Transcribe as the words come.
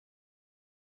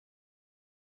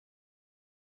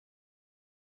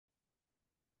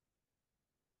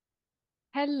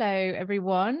Hello,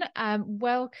 everyone.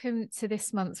 Welcome to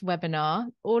this month's webinar,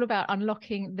 all about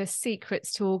unlocking the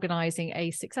secrets to organising a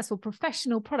successful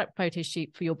professional product photo shoot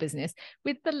for your business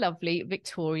with the lovely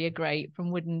Victoria Gray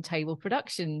from Wooden Table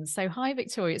Productions. So hi,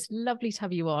 Victoria. It's lovely to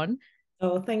have you on.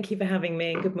 Oh, thank you for having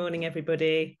me. Good morning,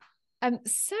 everybody.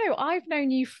 So I've known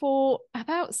you for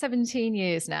about 17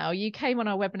 years now. You came on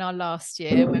our webinar last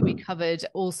year when we covered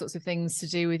all sorts of things to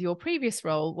do with your previous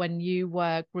role when you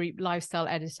were group lifestyle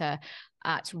editor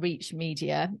at Reach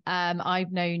Media.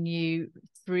 I've known you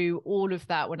through all of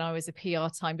that when I was a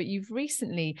PR time, but you've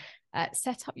recently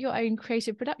set up your own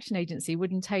creative production agency,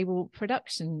 Wooden Table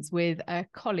Productions, with a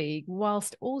colleague,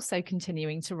 whilst also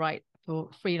continuing to write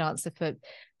for freelancer for a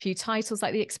few titles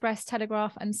like The Express,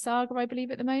 Telegraph, and Saga, I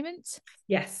believe, at the moment. Is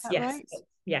Yes, that yes, right?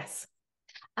 yes.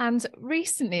 And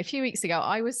recently, a few weeks ago,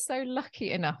 I was so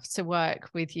lucky enough to work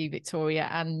with you, Victoria,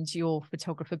 and your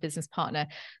photographer business partner,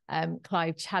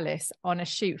 Clive Chalice, on a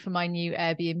shoot for my new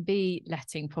Airbnb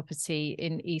letting property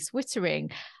in East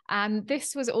Wittering. And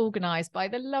this was organised by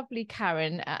the lovely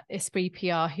Karen at Esprit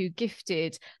PR, who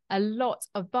gifted a lot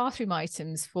of bathroom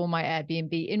items for my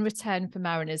Airbnb in return for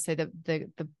Mariners. So the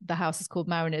house is called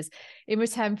Mariners, in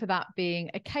return for that being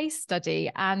a case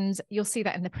study. And you'll see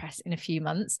that in the press in a few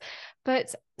months.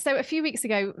 But so a few weeks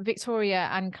ago, Victoria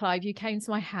and Clive, you came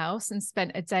to my house and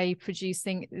spent a day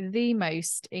producing the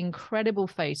most incredible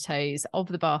photos of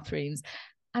the bathrooms.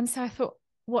 And so I thought,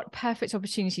 what perfect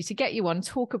opportunity to get you on,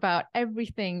 talk about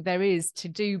everything there is to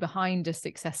do behind a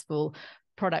successful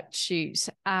product shoot.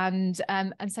 And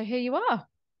so here you are.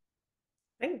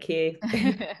 Thank you.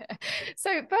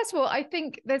 So first of all, I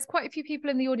think there's quite a few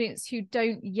people in the audience who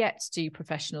don't yet do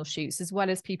professional shoots, as well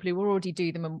as people who already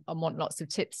do them and want lots of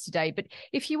tips today. But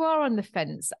if you are on the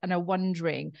fence and are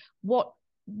wondering what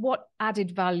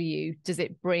added value does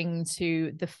it bring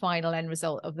to the final end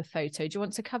result of the photo, do you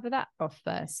want to cover that off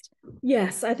first?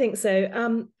 Yes, I think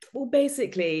so. Well,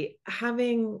 basically,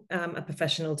 having a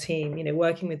professional team,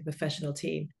 working with a professional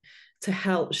team to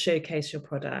help showcase your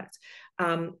product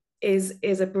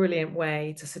is a brilliant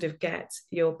way to sort of get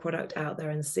your product out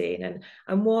there and seen.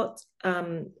 And what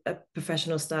a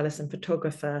professional stylist and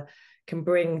photographer can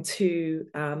bring to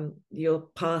your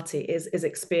party is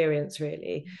experience,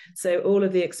 really. So all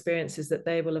of the experiences that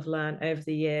they will have learned over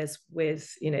the years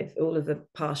with all of the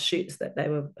past shoots that they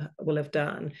will have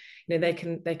done, they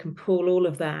can pull all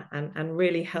of that and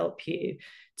really help you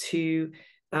to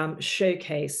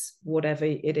showcase whatever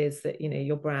it is that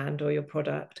your brand or your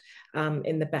product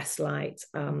in the best light,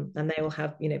 and they will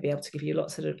have be able to give you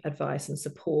lots of advice and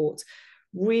support,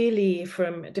 really,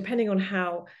 from depending on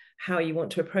how you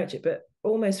want to approach it, but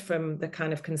almost from the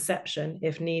kind of conception,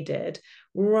 if needed,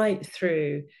 right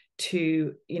through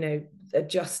to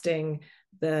adjusting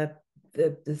the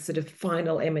sort of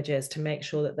final images to make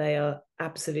sure that they are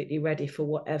absolutely ready for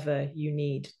whatever you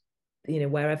need,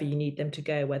 wherever you need them to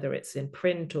go, whether it's in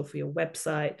print or for your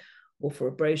website or for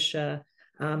a brochure.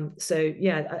 So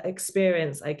yeah,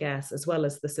 experience, I guess, as well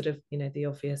as the sort of the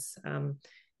obvious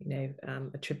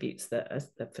attributes that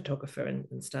a photographer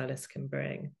and stylist can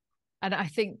bring. And I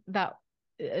think that,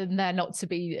 and they're not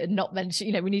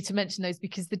mentioned, we need to mention those,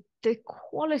 because the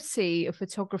quality of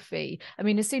photography, I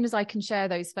mean, as soon as I can share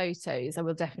those photos, I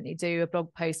will definitely do a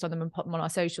blog post on them and put them on our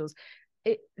socials.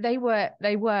 They were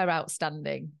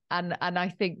outstanding. And I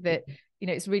think that,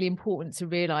 it's really important to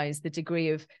realize the degree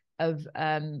of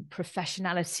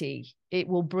professionality it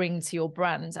will bring to your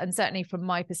brand. And certainly from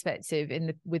my perspective,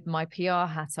 with my PR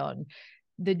hat on,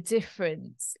 the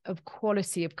difference of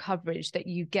quality of coverage that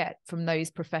you get from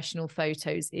those professional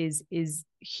photos is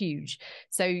huge.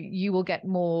 So you will get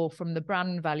more from the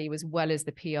brand value as well as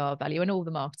the PR value and all the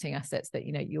marketing assets that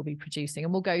you'll be producing.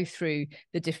 And we'll go through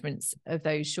the difference of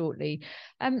those shortly.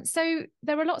 So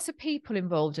there are lots of people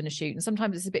involved in a shoot, and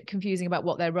sometimes it's a bit confusing about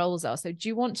what their roles are. So do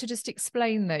you want to just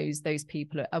explain those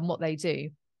people and what they do?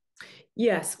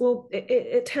 Yes, well,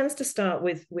 it tends to start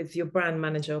with your brand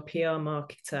manager or PR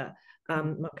marketer.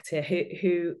 Marketeer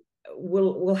who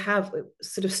will have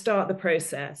sort of start the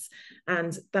process,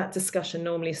 and that discussion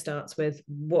normally starts with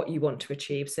what you want to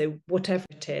achieve. So whatever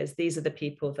it is, these are the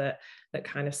people that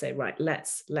kind of say, right,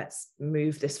 let's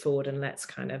move this forward and let's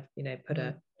kind of put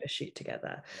a shoot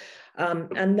together,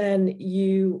 and then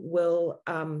you will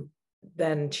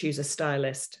then choose a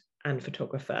stylist and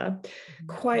photographer.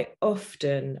 Quite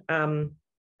often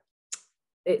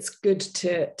it's good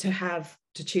to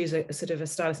choose a sort of a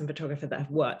stylist and photographer that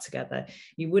have worked together.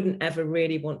 You wouldn't ever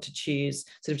really want to choose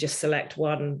sort of just select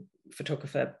one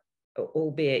photographer,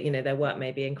 albeit their work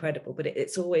may be incredible, but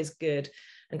it's always good.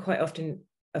 And quite often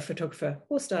a photographer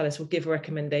or stylist will give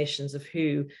recommendations of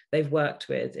who they've worked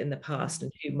with in the past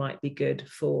and who might be good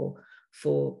for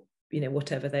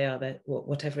whatever they are,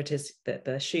 whatever it is that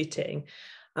they're shooting.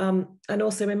 And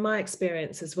also in my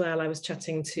experience as well, I was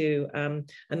chatting to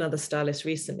another stylist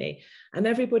recently, and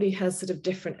everybody has sort of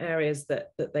different areas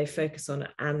that they focus on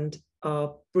and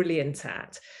are brilliant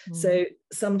at. So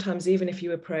sometimes even if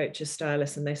you approach a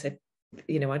stylist and they say,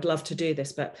 I'd love to do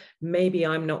this, but maybe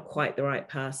I'm not quite the right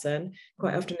person.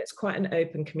 Quite often it's quite an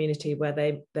open community where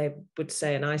they would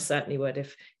say, and I certainly would,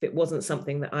 if it wasn't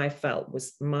something that I felt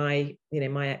was my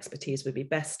expertise would be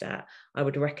best at, I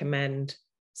would recommend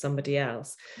somebody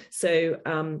else. So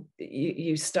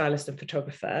you stylist and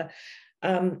photographer,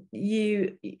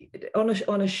 you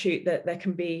on a shoot that there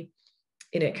can be,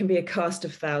 it can be a cast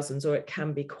of thousands, or it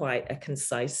can be quite a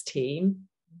concise team.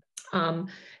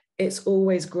 It's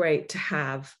always great to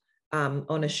have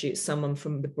on a shoot someone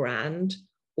from the brand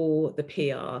or the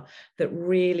PR that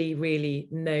really, really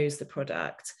knows the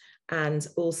product, and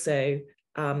also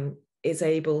is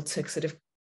able to sort of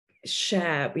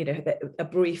share, that a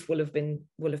brief will have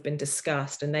been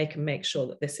discussed, and they can make sure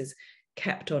that this is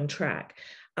kept on track.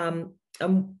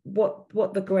 And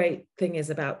what the great thing is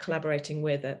about collaborating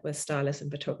with stylist and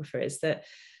photographer is that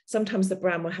sometimes the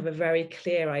brand will have a very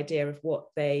clear idea of what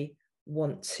they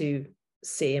want to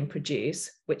see and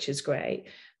produce, which is great,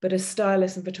 but a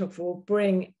stylist and photographer will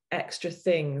bring extra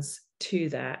things to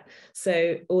that.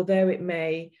 So although it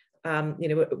may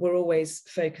we're always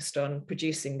focused on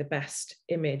producing the best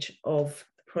image of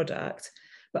the product,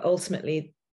 but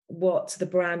ultimately what the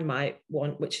brand might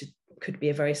want, which could be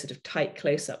a very sort of tight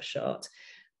close-up shot,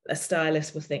 a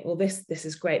stylist will think, well, this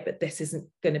is great, but this isn't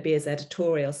going to be as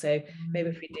editorial, so maybe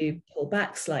if we do pull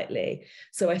back slightly.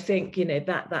 So I think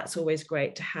that's always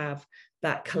great to have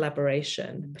that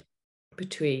collaboration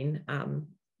between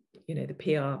the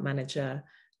PR manager,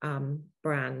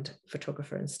 brand,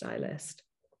 photographer and stylist.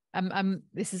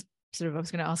 This is sort of, I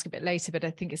was going to ask a bit later, but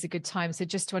I think it's a good time. So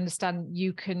just to understand,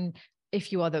 you can,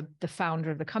 if you are the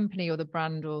founder of the company or the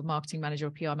brand or marketing manager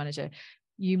or PR manager,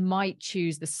 you might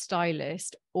choose the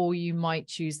stylist or you might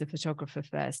choose the photographer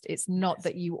first. It's not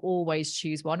that you always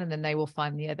choose one and then they will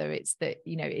find the other. It's that,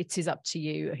 it is up to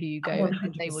you who you go, 100%.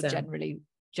 And they will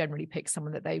generally pick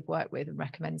someone that they've worked with and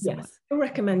recommend someone. Yes, a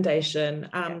recommendation.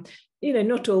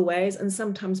 Not always, and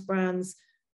sometimes brands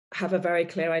have a very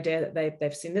clear idea that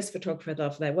they've seen this photographer,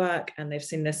 love their work, and they've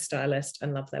seen this stylist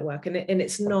and love their work. And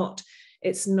it's not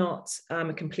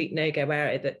a complete no-go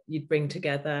area that you'd bring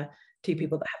together two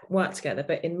people that haven't worked together.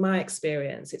 But in my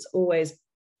experience, it's always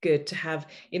good to have,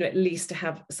 at least to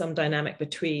have some dynamic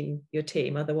between your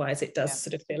team. Otherwise, it does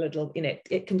sort of feel a little,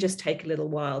 it can just take a little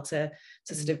while to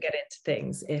sort of get into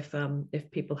things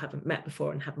if people haven't met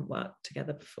before and haven't worked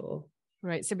together before.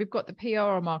 Right. So we've got the PR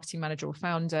or marketing manager or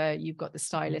founder, you've got the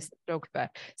stylist, the photographer.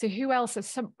 So who else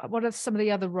what are some of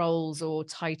the other roles or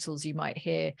titles you might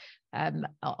hear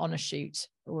on a shoot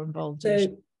or involved in a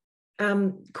shoot?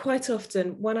 Quite often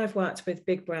when I've worked with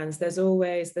big brands, there's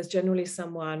generally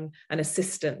an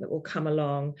assistant that will come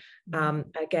along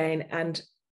again, and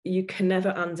you can never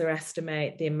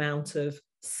underestimate the amount of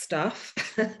stuff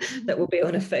that will be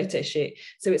on a photo shoot.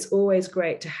 So it's always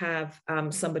great to have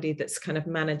somebody that's kind of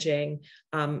managing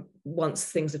once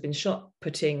things have been shot,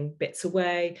 putting bits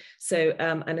away. So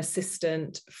an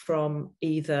assistant from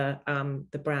either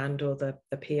the brand or the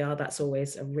PR, that's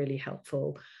always a really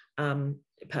helpful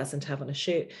person to have on a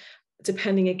shoot.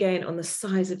 Depending again on the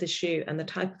size of the shoot and the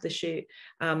type of the shoot,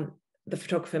 the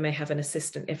photographer may have an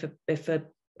assistant. If a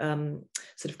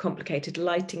sort of complicated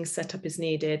lighting setup is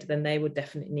needed, then they would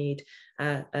definitely need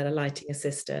a lighting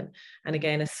assistant. And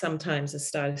again, sometimes a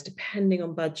stylist, depending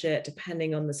on budget,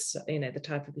 depending on the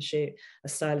type of the shoot, a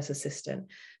stylist assistant.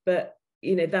 But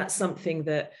that's something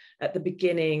that at the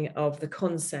beginning of the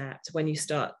concept, when you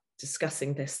start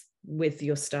discussing this with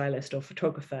your stylist or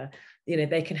photographer,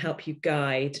 they can help you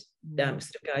guide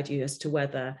you as to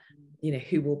whether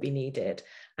who will be needed.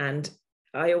 And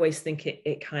I always think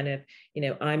it kind of,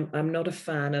 I'm not a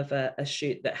fan of a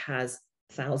shoot that has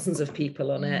thousands of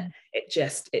people on it.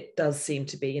 It does seem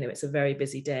to be, it's a very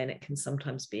busy day, and it can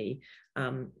sometimes be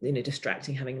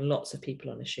distracting having lots of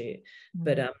people on a shoot.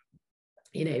 But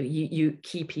you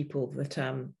key people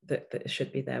that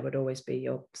should be there would always be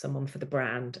someone for the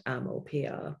brand or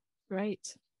PR.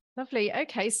 Great. Lovely.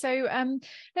 Okay, so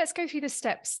let's go through the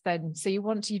steps then. So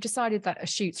you decided that a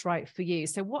shoot's right for you.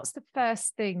 So what's the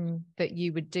first thing that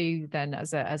you would do then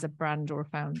as a brand or a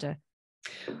founder?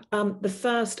 The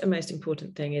first and most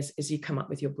important thing is you come up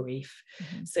with your brief.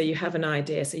 So you have an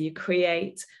idea. So you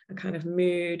create a kind of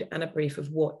mood and a brief of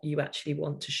what you actually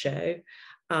want to show.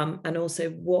 and also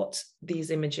what these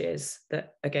images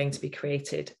that are going to be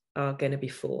created are going to be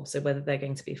for. So whether they're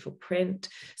going to be for print.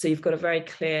 So you've got a very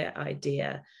clear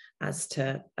idea as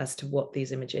to what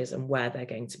these images and where they're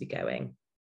going to be going.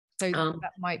 So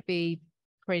that might be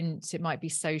print, it might be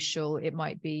social, it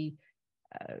might be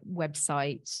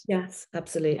website. Yes,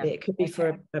 absolutely. Yeah. It could be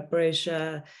for a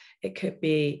brochure, it could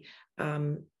be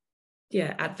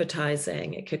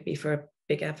advertising, it could be for a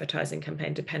big advertising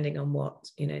campaign, depending on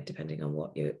what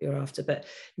you're after. But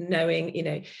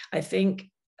knowing, I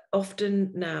think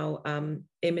often now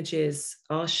images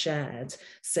are shared.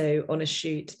 So on a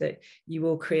shoot that you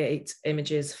will create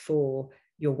images for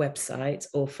your website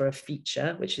or for a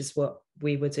feature, which is what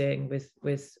we were doing with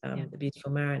the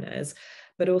Beautiful Mariners.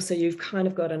 But also you've kind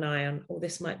of got an eye on,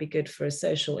 this might be good for a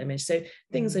social image. So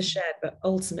things are shared, but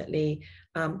ultimately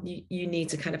you need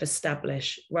to kind of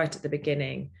establish right at the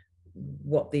beginning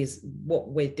what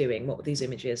we're doing, what these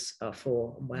images are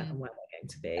for, and where they're going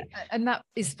to be. And that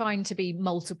is fine to be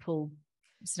multiple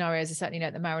scenarios. I certainly know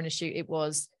at the Mariner shoot, it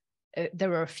was there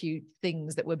were a few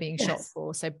things that were being shot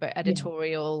for. So, but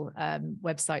editorial,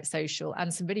 website, social,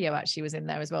 and some video actually was in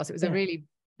there as well. So it was a big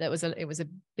one.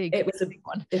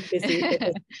 It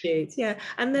was shoot. Yeah.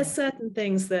 And there's certain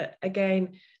things that,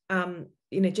 again,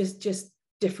 just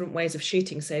different ways of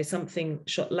shooting. So something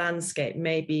shot landscape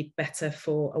may be better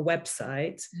for a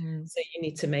website. So you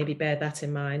need to maybe bear that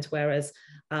in mind. Whereas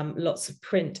lots of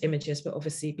print images will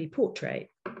obviously be portrait.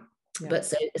 Yeah. But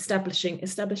so establishing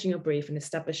your brief and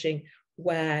establishing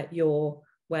where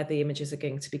the images are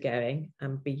going to be going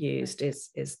and be used is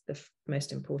the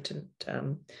most important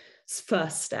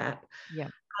first step. Yeah.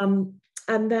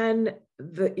 And then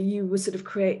you will sort of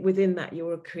create within that, you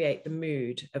will create the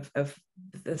mood of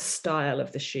the style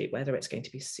of the shoot, whether it's going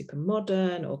to be super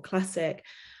modern or classic.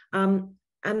 And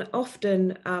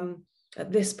often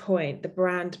at this point, the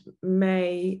brand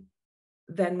may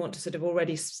then want to sort of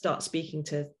already start speaking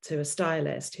to a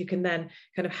stylist who can then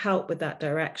kind of help with that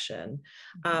direction.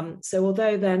 So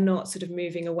although they're not sort of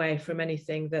moving away from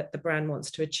anything that the brand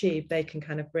wants to achieve, they can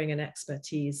kind of bring an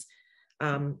expertise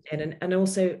in and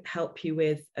also help you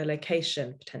with a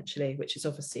location potentially, which is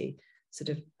obviously sort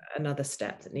of another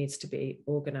step that needs to be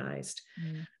organized.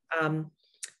 And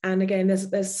again,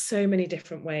 there's so many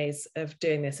different ways of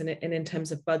doing this, and in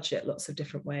terms of budget, lots of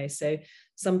different ways. So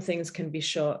some things can be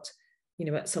shot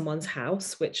at someone's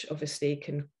house, which obviously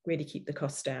can really keep the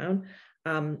cost down.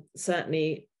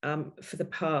 Certainly for the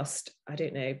past, I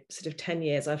don't know, sort of 10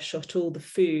 years, I've shot all the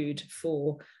food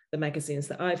for the magazines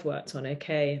that I've worked on,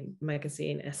 OK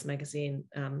Magazine, S Magazine,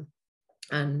 and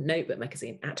Notebook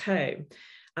Magazine at home,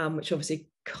 which obviously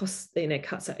cuts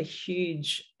out a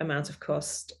huge amount of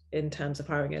cost in terms of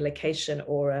hiring a location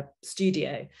or a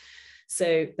studio.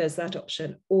 So there's that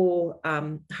option, or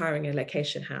hiring a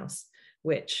location house,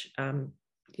 which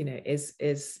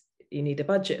is you need a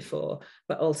budget for,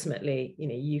 but ultimately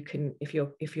you can, if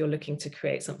you're looking to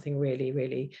create something really,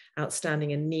 really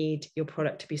outstanding and need your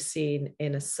product to be seen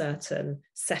in a certain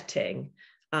setting,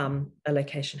 a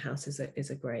location house is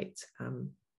a great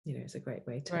is a great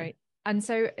way to. Right. And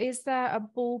so is there a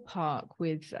ballpark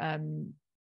with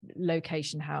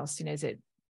location house? Is it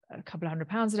a couple of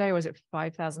 £100 a day, or is it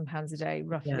 £5,000 a day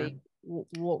roughly? Yeah.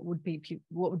 What would be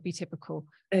typical?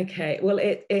 Okay, well,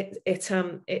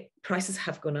 it prices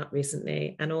have gone up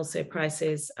recently, and also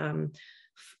prices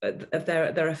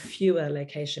there are fewer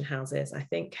location houses. I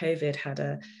think COVID had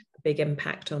a big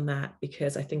impact on that,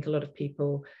 because I think a lot of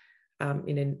people,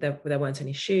 there weren't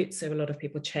any shoots, so a lot of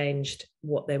people changed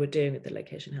what they were doing with the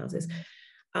location houses.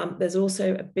 There's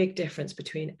also a big difference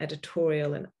between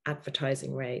editorial and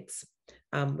advertising rates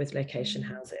with location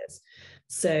houses.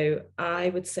 So I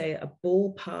would say a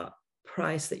ballpark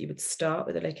price that you would start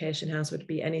with a location house would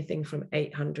be anything from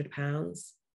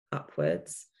 £800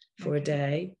 upwards for a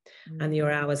day. And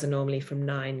your hours are normally from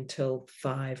 9 till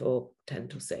 5 or 10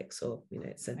 till 6, or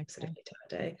it's a sort of 8-hour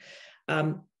day.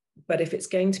 But if it's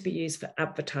going to be used for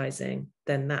advertising,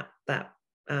 then that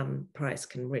price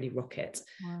can really rocket.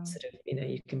 Wow. Sort of,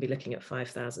 you can be looking at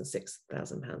 £5,000,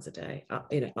 £6,000 a day,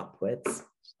 upwards.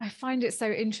 I find it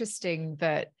so interesting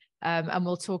that, and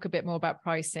we'll talk a bit more about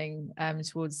pricing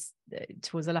towards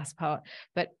the last part,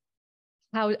 but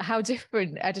how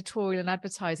different editorial and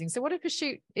advertising. So what if a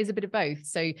shoot is a bit of both?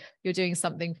 So you're doing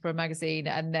something for a magazine,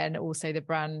 and then also the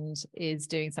brand is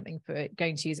doing something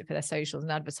going to use it for their socials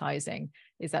and advertising.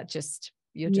 Is that just,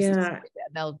 and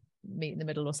they'll meet in the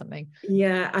middle or something?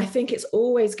 Yeah, I think it's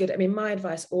always good. I mean, my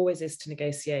advice always is to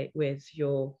negotiate with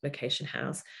your location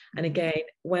house. And again,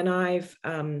 when I've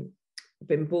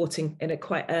been bought in at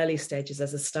quite early stages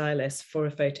as a stylist for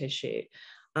a photo shoot,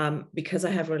 because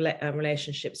I have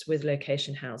relationships with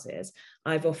location houses,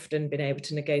 I've often been able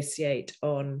to negotiate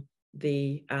on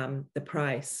the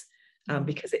price,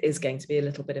 because it is going to be a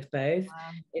little bit of both.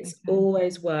 Wow. It's Okay.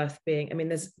 always worth being, I mean,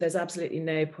 there's absolutely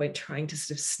no point trying to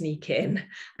sort of sneak in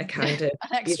a kind of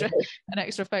an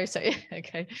extra photo.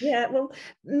 Okay. Yeah, well,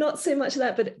 not so much of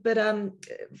that, but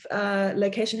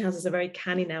location houses are very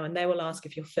canny now, and they will ask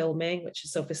if you're filming, which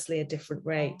is obviously a different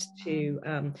rate to.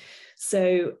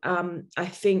 I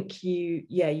think you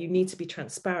need to be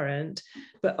transparent,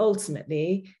 but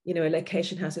ultimately, a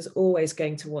location house is always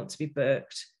going to want to be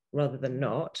booked rather than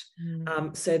not.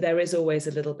 So there is always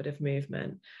a little bit of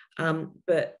movement,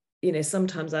 but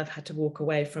sometimes I've had to walk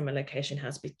away from a location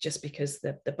house just because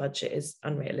the budget is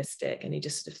unrealistic, and you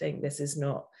just sort of think this is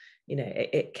not,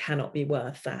 it cannot be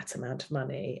worth that amount of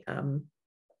money.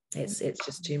 It's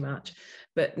just too much.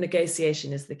 But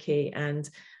negotiation is the key, and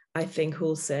I think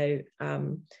also,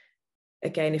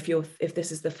 again, if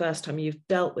this is the first time you've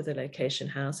dealt with a location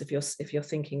house, if you're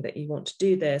thinking that you want to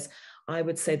do this, I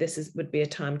would say would be a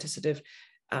time to sort of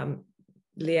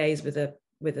liaise with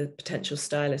a potential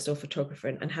stylist or photographer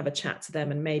and have a chat to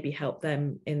them and maybe help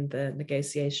them in the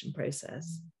negotiation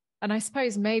process. And I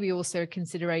suppose maybe also a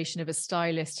consideration of a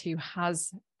stylist who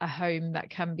has a home that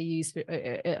can be used for,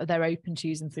 they're open to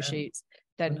using for shoots,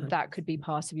 then 100%. That could be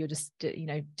part of your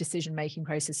decision-making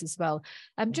process as well.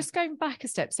 Just going back a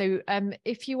step. So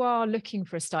if you are looking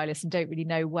for a stylist and don't really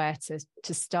know where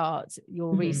to start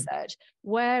your research,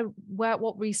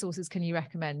 what resources can you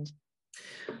recommend?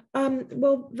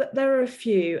 Well, there are a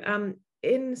few.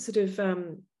 In sort of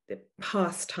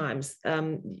past times,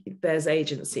 there's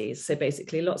agencies. So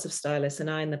basically lots of stylists, and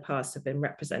I in the past have been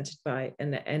represented by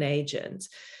an agent.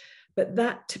 But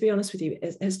that, to be honest with you,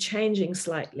 is changing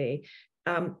slightly.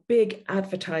 Big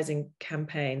advertising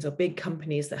campaigns or big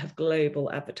companies that have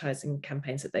global advertising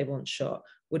campaigns that they want shot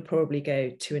would probably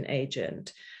go to an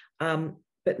agent.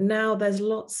 But now there's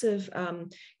lots of,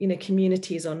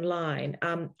 communities online.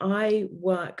 I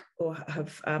work or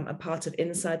have a part of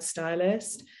Inside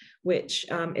Stylist, which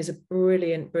is a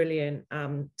brilliant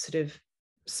sort of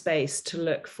space to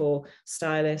look for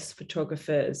stylists,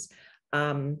 photographers,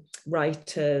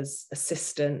 writers,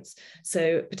 assistants.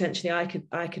 So potentially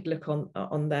I could look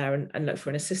on there and look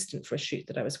for an assistant for a shoot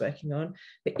that I was working on,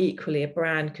 but equally a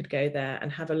brand could go there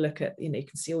and have a look at, you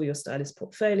can see all your stylist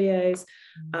portfolios.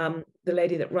 The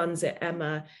lady that runs it,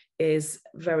 Emma, is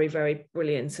very, very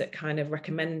brilliant at kind of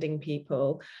recommending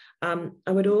people. I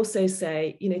would also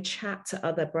say, chat to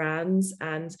other brands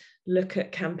and look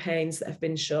at campaigns that have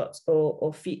been shot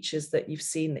or features that you've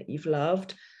seen that you've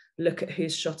loved. Look at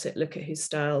who's shot it, look at who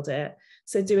styled it.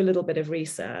 So do a little bit of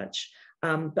research.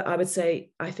 But I would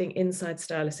say, I think Inside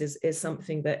Stylist is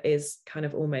something that is kind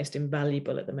of almost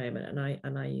invaluable at the moment.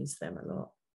 And I use them a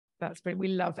lot. That's great. We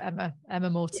love Emma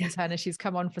Morton Turner. She's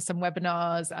come on for some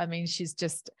webinars. I mean, she's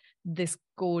just this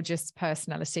gorgeous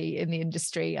personality in the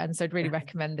industry. And so I'd really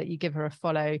recommend that you give her a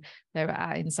follow. They're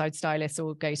at Inside Stylist,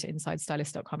 or go to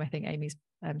insidestylist.com. I think Amy's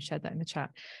shared that in the chat.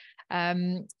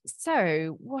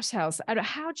 So what else?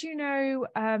 How do you know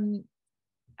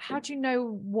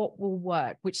what will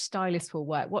work, which stylist will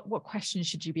work? What questions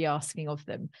should you be asking of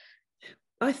them?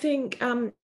 I think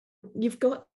you've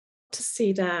got to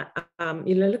see that,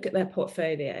 look at their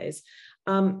portfolios.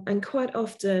 And quite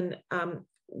often,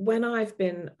 when I've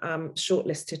been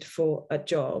shortlisted for a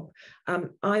job,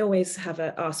 I always have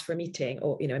ask for a meeting,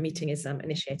 or a meeting is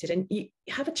initiated, and you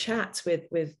have a chat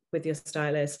with your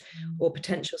stylist or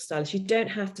potential stylist. You don't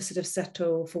have to sort of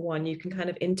settle for one. You can kind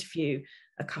of interview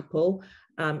a couple,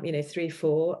 3,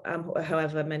 4,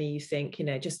 however many you think,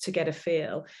 just to get a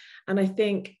feel. And I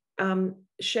think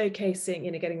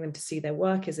showcasing, getting them to see their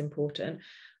work is important.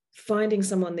 Finding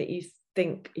someone that you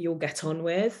think you'll get on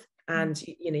with and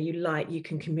you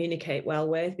can communicate well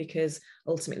with, because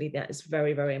ultimately that is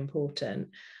very, very important.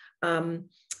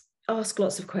 Ask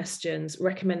lots of questions.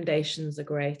 Recommendations are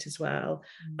great as well.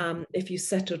 If you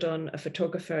settled on a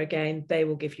photographer, again, they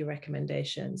will give you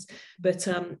recommendations. But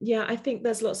I think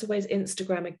there's lots of ways.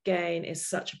 Instagram, again, is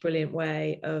such a brilliant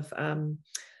way of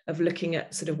looking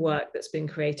at sort of work that's been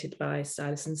created by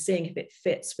stylists and seeing if it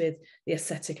fits with the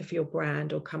aesthetic of your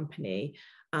brand or company.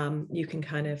 You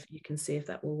can see if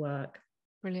that will work.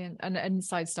 Brilliant. And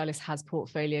Inside Stylist has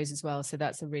portfolios as well, so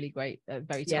that's a really great,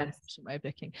 very time efficient way of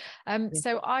looking.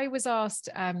 So I was asked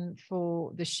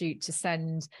for the shoot to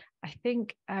send, I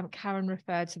think Karen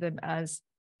referred to them as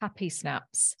happy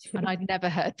snaps, and I'd never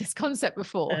heard this concept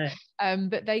before.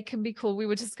 But they can be called, we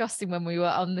were discussing when we were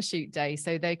on the shoot day,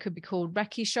 so they could be called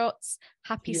recce shots,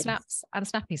 happy snaps, and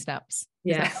snappy snaps.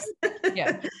 Yes.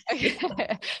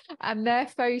 Yeah. And they're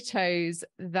photos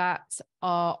that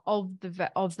are of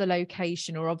the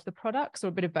location or of the products, or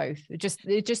a bit of both, just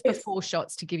before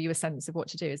shots to give you a sense of what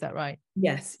to do. Is that right?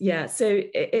 Yes. Yeah. So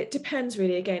it depends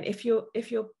really. Again, if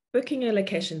you're booking a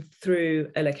location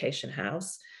through a location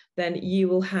house, then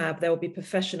there will be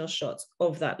professional shots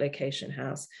of that location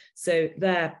house. So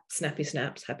they're snappy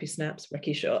snaps, happy snaps,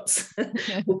 recce shots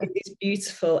will be these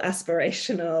beautiful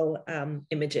aspirational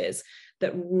images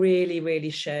that really,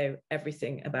 really show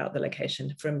everything about the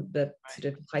location, from the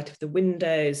sort of height of the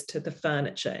windows to the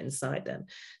furniture inside them.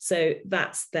 So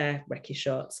that's their recce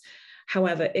shots.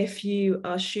 However, if you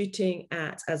are shooting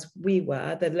at, as we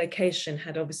were, the location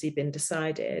had obviously been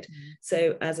decided.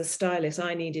 So as a stylist,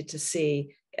 I needed to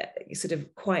see sort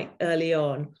of quite early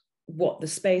on what the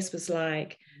space was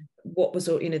like, what was,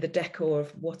 the decor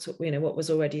of what was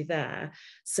already there.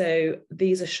 So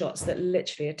these are shots that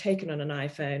literally are taken on an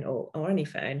iPhone or any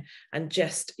phone, and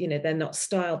just, they're not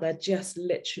styled, they're just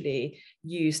literally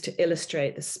used to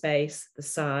illustrate the space, the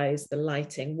size, the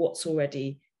lighting, what's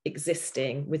already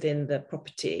existing within the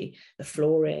property, the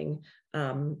flooring,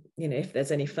 if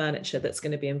there's any furniture that's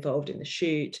going to be involved in the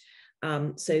shoot.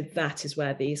 So that is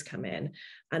where these come in,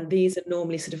 and these are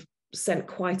normally sort of sent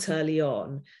quite early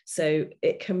on. So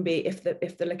it can be, if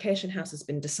the location house has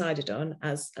been decided on,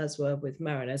 as were with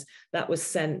Mariners, that was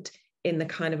sent in the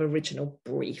kind of original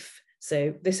brief.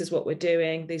 So this is what we're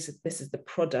doing. This is the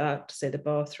product, so the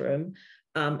bathroom,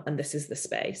 and this is the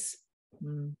space.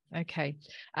 Okay.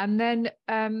 And then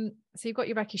so you've got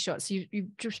your recce shots. You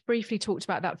just briefly talked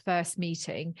about that first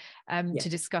meeting to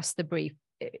discuss the brief.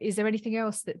 Is there anything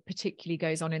else that particularly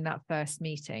goes on in that first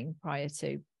meeting prior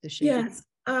to the shoot? Yes.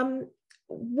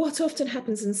 What often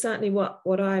happens, and certainly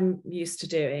what I'm used to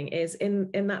doing, is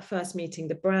in that first meeting,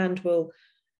 the brand will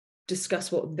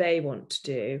discuss what they want to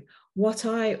do. What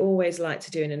I always like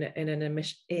to do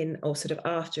or sort of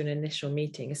after an initial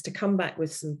meeting is to come back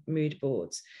with some mood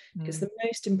boards, because the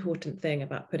most important thing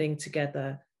about putting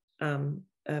together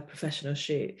a professional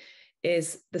shoot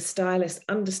is the stylist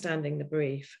understanding the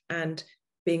brief and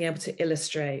being able to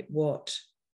illustrate what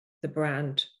the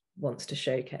brand wants to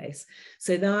showcase.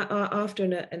 So that after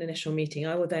an initial meeting,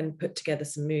 I will then put together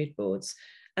some mood boards.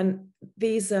 And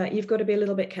these you've got to be a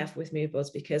little bit careful with mood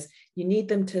boards, because you need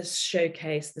them to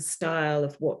showcase the style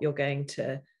of what you're going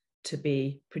to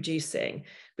be producing,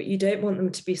 but you don't want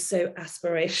them to be so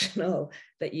aspirational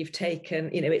that you've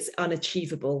taken, it's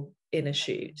unachievable in a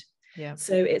shoot. Yeah.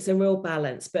 So it's a real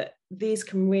balance, but these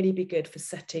can really be good for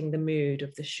setting the mood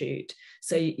of the shoot.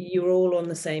 So you're all on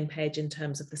the same page in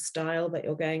terms of the style that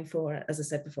you're going for, as I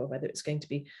said before, whether it's going to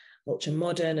be ultra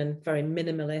modern and very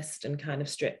minimalist and kind of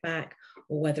stripped back,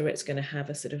 or whether it's going to have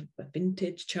a sort of a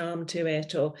vintage charm to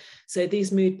it. Or so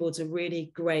these mood boards are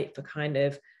really great for kind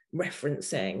of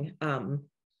referencing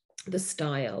the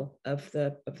style of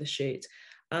the shoot.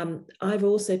 I've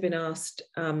also been asked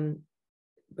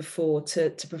before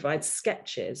to provide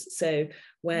sketches. So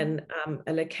when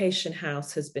a location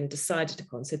house has been decided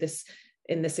upon, so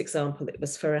in this example, it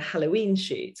was for a Halloween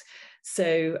shoot.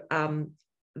 So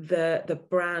the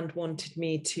brand wanted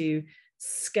me to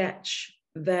sketch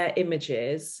their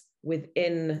images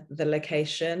within the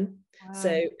location. Wow.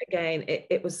 So again,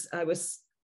 I was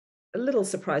a little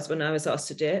surprised when I was asked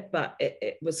to do it, but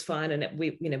it was fine, and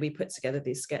we put together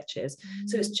these sketches.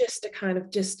 So it's just a kind of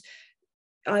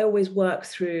I always work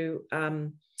through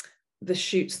the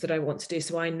shoots that I want to do,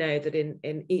 so I know that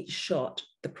in each shot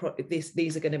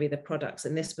these are going to be the products,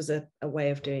 and this was a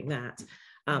way of doing that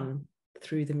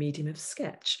through the medium of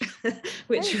sketch,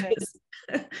 which was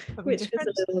a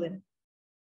little.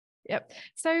 Yep.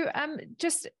 So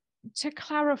just to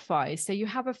clarify, so you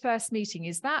have a first meeting,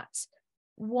 is that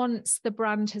once the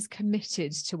brand has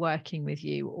committed to working with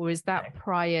you, or is that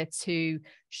prior to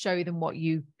show them what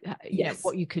you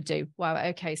what you could do? Wow.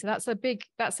 Okay. So that's a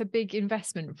big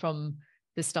investment from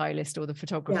the stylist or the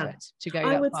photographer to go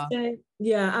that far. Say,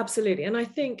 yeah, absolutely. And I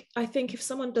think if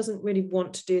someone doesn't really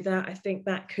want to do that, I think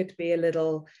that could be a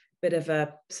little bit of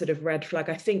a sort of red flag.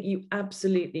 I think you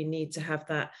absolutely need to have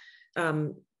that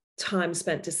time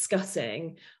spent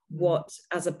discussing what,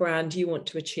 as a brand, you want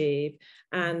to achieve,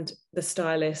 and the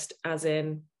stylist, as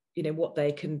in, what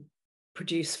they can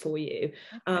produce for you.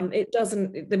 Okay.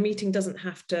 The meeting doesn't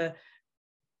have to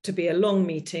be a long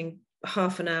meeting,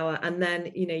 half an hour, and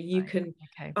then you can.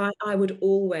 Okay. I would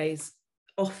always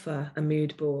offer a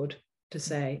mood board to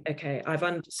say, okay,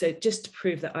 so just to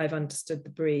prove that I've understood the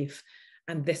brief,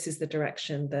 and this is the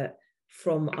direction that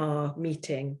from our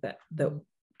meeting that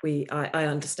I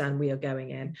understand we are going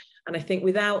in. And I think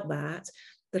without that,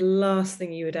 the last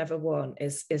thing you would ever want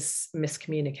is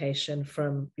miscommunication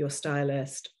from your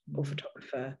stylist or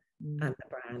photographer and the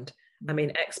brand. I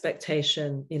mean,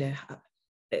 expectation, you know,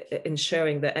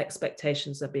 ensuring that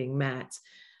expectations are being met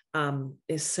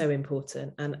is so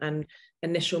important. And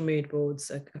initial mood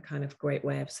boards are a kind of great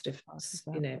way of sort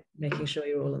of, you know, making sure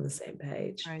you're all on the same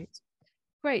page. Right.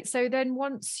 Great. So then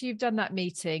once you've done that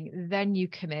meeting, then you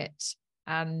commit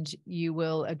and you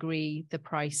will agree the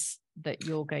price that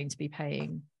you're going to be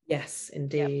paying. Yes,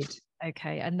 indeed. Yep.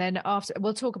 Okay. And then after,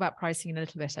 we'll talk about pricing in a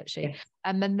little bit, actually. Yes.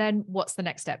 And then what's the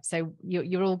next step? So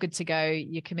you're all good to go.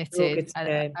 You're committed.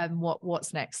 And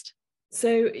what's next?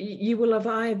 So you will have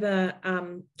either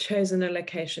chosen a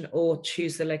location or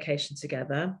choose the location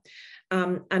together.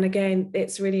 And again,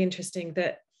 it's really interesting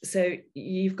that, so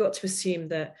you've got to assume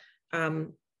that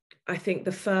I think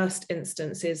the first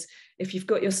instance is if you've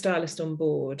got your stylist on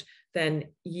board, then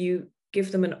you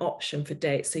give them an option for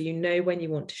dates. So you know when you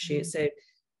want to shoot. So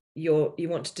you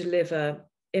want to deliver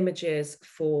images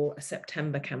for a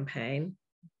September campaign.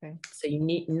 Okay. So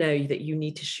you know that you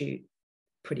need to shoot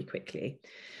pretty quickly.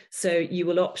 So you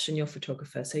will option your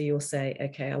photographer. So you'll say,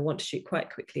 okay, I want to shoot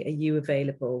quite quickly. Are you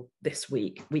available this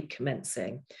week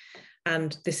commencing?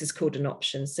 And this is called an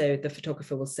option. So the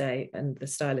photographer will say, and the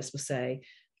stylist will say,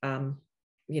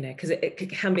 you know, because it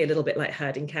can be a little bit like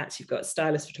herding cats. You've got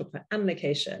stylist, photographer, and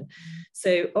location.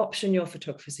 So option your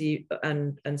photographer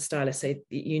and stylist, say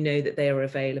you know that they are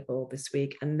available this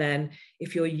week. And then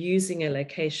if you're using a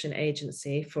location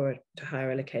agency to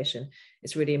hire a location,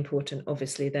 it's really important,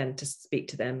 obviously, then to speak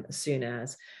to them as soon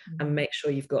as and make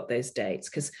sure you've got those dates.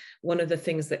 Because one of the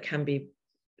things that can be,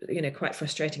 you know, quite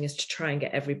frustrating is to try and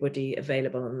get everybody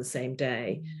available on the same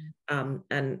day.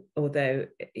 And although,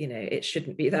 you know, it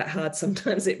shouldn't be that hard,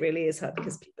 sometimes it really is hard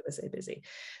because people are so busy.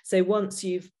 So once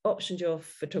you've optioned your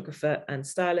photographer and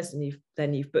stylist, and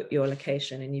you've booked your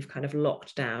location and you've kind of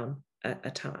locked down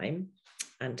a time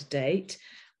and a date,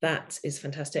 that is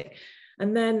fantastic.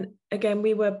 And then again,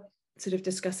 we were sort of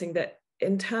discussing that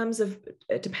in terms of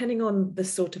depending on the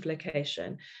sort of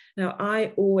location. Now,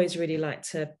 I always really like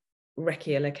to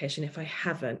recce a location if I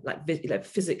haven't, like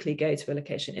physically go to a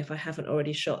location if I haven't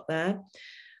already shot there.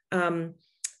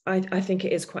 I think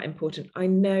it is quite important. I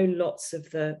know lots of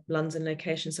the London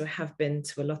locations, so I have been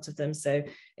to a lot of them. So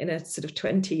in a sort of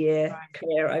 20-year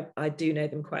career, I do know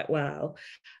them quite well.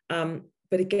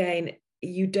 But again,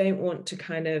 you don't want to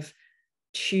kind of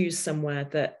choose somewhere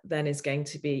that then is going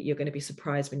to be, you're going to be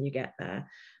surprised when you get there.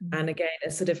 And again, a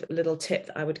sort of little tip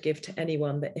that I would give to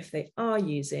anyone, that if they are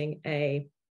using a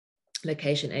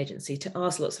location agency, to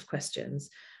ask lots of questions.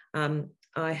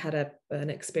 I had an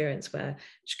experience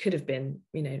which could have been,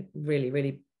 you know, really,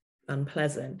 really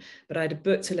unpleasant, but I'd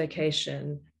booked a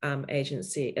location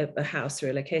agency, a house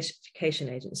through a location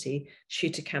agency,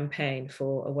 shoot a campaign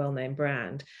for a well-known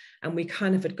brand. And we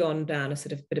kind of had gone down a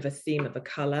sort of bit of a theme of a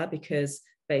color, because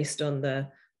based on the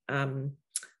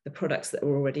products that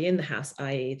were already in the house,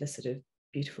 i.e. the sort of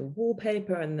beautiful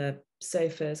wallpaper and the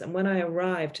sofas. And when I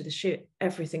arrived to the shoot,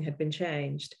 everything had been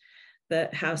changed. The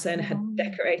house owner had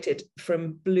decorated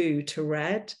from blue to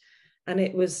red. And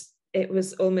it was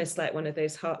almost like one of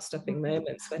those heart-stopping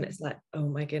moments when it's like, oh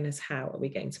my goodness, how are we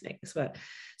going to make this work?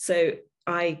 So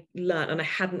I learned, and I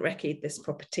hadn't recce'd this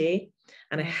property,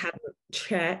 and I hadn't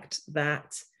checked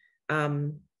that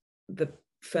the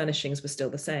furnishings were still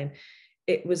the same.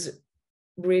 It was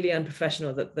really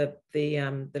unprofessional that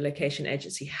the location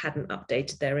agency hadn't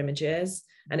updated their images,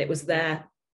 and it was their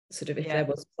sort of, if there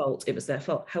was fault, it was their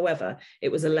fault. However, it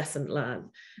was a lesson learned.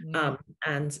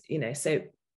 And you know, so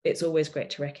it's always great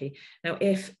to recce. Now,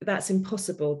 if that's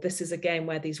impossible, this is again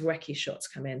where these recce shots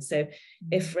come in. So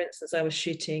if, for instance, I was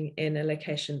shooting in a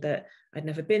location that I'd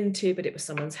never been to, but it was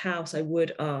someone's house, I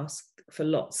would ask for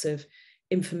lots of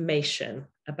information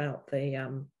about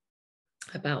the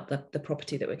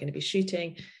property that we're going to be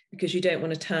shooting, because you don't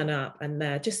want to turn up and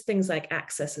they're just things like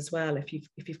access as well. If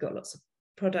you've got lots of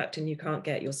product and you can't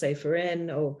get your sofa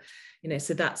in, or, you know,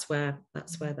 so that's where that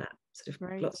sort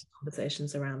of lots of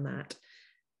conversations around that.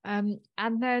 And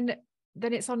then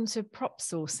it's on to prop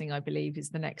sourcing, I believe, is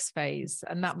the next phase.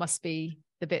 And that must be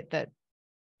the bit that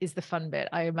is the fun bit.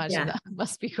 I imagine that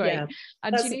must be great. Yeah.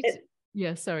 And do you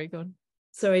need sorry, go on.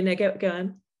 Sorry, no, go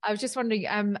on. I was just wondering,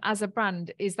 as a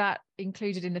brand, is that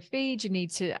included in the fee? Do you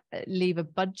need to leave a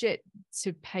budget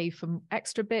to pay for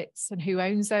extra bits, and who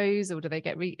owns those, or do they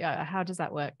get how does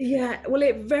that work? Yeah, well,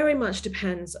 it very much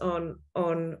depends on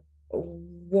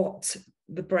what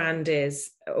the brand is,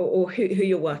 or who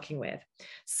you're working with.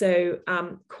 So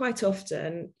quite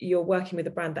often you're working with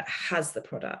a brand that has the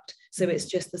product. So it's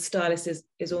just the stylist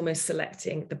is almost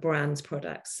selecting the brand's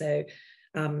product. So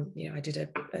I did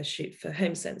a shoot for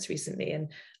HomeSense recently,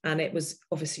 and it was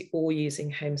obviously all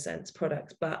using HomeSense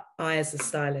products, but I, as a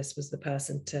stylist, was the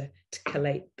person to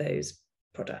collate those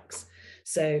products.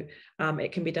 So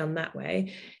it can be done that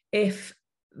way. If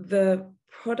the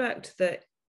product that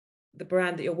the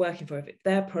brand that you're working for, if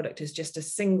their product is just a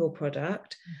single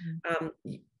product,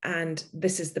 and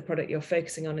this is the product you're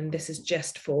focusing on, and this is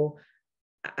just for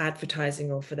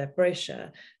advertising or for their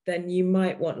brochure, then you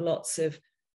might want lots of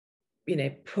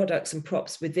products and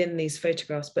props within these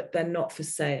photographs, but they're not for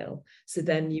sale. So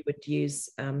then you would use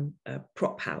a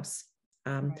prop house.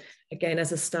 Right. Again,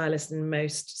 as a stylist, and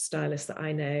most stylists that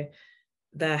I know,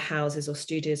 their houses or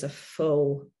studios are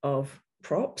full of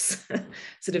props,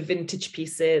 sort of vintage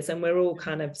pieces, and we're all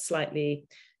kind of slightly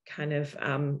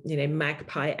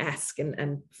magpie-esque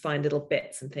and find little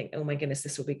bits and think, oh my goodness,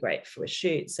 this will be great for a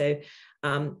shoot. So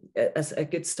as a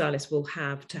good stylist will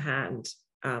have to hand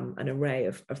an array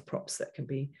of props that can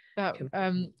be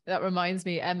that reminds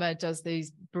me, Emma does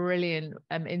these brilliant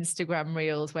Instagram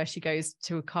reels where she goes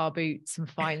to a car boots and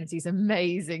finds these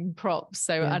amazing props,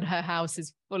 and her house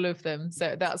is full of them,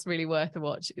 so that's really worth a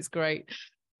watch. It's great.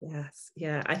 Yes,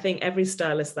 yeah, I think every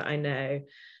stylist that I know,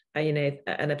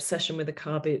 an obsession with a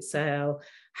car boot sale,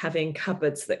 having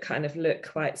cupboards that kind of look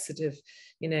quite sort of,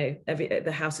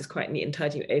 the house is quite neat and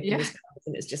tidy. You open these cupboards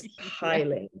and it's just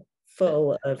piling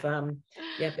full of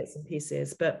bits and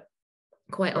pieces. But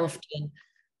quite often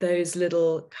those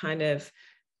little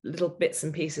bits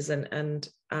and pieces and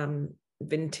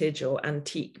vintage or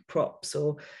antique props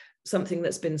or something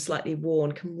that's been slightly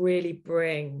worn can really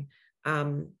bring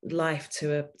life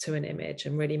to an image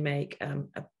and really make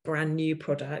a brand new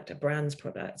product, a brand's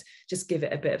product, just give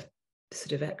it a bit of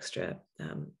sort of extra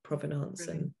provenance.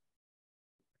 Brilliant.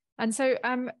 And so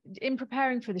in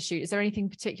preparing for the shoot, is there anything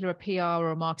particular a PR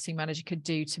or a marketing manager could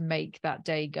do to make that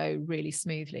day go really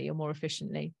smoothly or more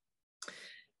efficiently?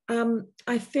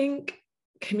 I think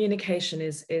communication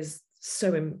is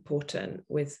so important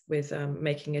with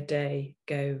making a day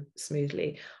go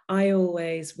smoothly. I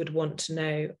always would want to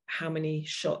know how many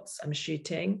shots I'm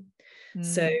shooting.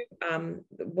 So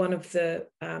one of the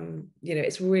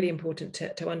it's really important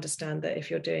to understand that if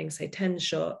you're doing, say, 10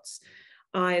 shots,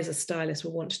 I, as a stylist,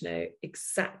 will want to know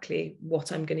exactly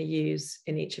what I'm going to use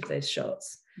in each of those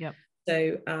shots. Yep.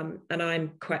 So and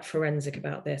I'm quite forensic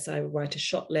about this. I write a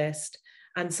shot list.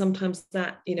 And sometimes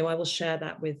that, I will share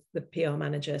that with the PR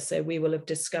manager. So we will have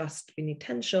discussed, we need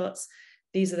 10 shots.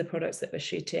 These are the products that we're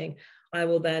shooting. I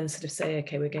will then sort of say,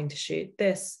 okay, we're going to shoot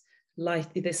this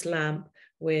lamp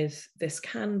with this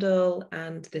candle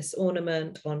and this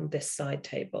ornament on this side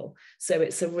table. So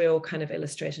it's a real kind of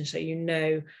illustration. So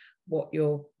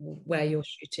where you're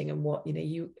shooting and what,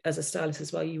 you as a stylist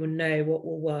as well, you will know what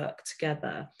will work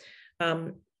together.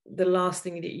 The last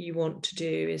thing that you want to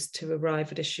do is to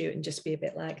arrive at a shoot and just be a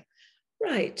bit like,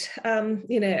 right, and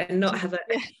not have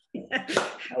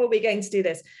how are we going to do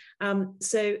this?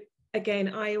 So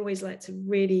again, I always like to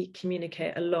really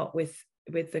communicate a lot with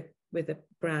the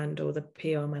brand or the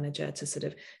PR manager to sort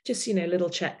of just, little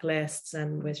checklists,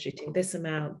 and we're shooting this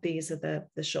amount. These are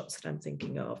the shots that I'm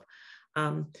thinking of.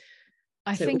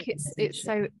 I think it's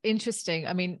so interesting.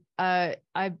 I mean,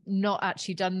 I've not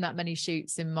actually done that many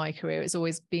shoots in my career. It's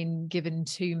always been given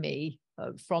to me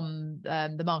from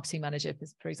the marketing manager,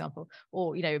 for example,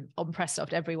 or, on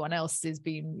Pressoft, everyone else has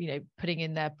been, putting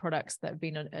in their products that have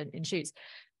been in shoots.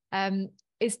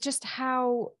 It's just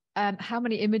how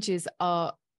many images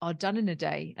are done in a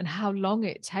day and how long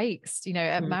it takes.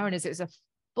 At Mariners, it was a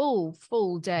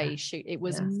full day shoot. It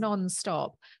was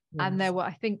non-stop. Yes. And there were,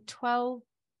 I think, 12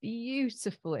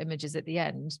 beautiful images at the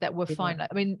end that were fine.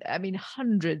 I mean,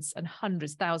 hundreds and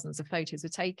hundreds, thousands of photos were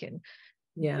taken.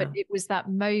 Yeah. But it was that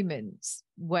moment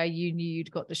where you knew you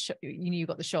got the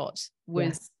shot.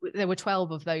 There were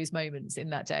 12 of those moments in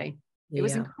that day. It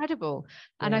was incredible.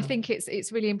 And I think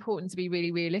it's really important to be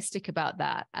really realistic about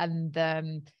that.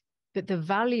 And but the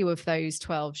value of those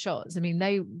 12 shots, I mean,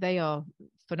 they are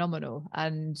phenomenal.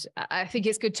 And I think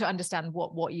it's good to understand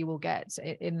what you will get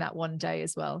in that one day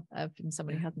as well, from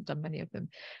someone who hasn't done many of them.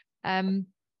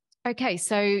 Okay,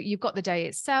 so you've got the day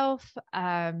itself,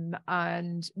 and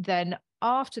then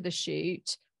after the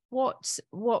shoot, what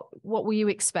will you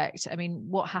expect? I mean,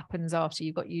 what happens after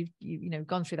you've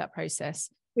gone through that process?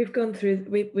 We've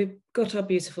got our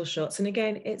beautiful shots, and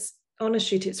again, it's on a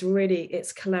shoot, it's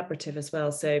collaborative as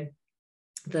well. So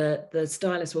the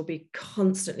stylist will be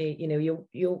constantly,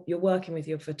 you're working with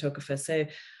your photographer. So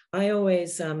I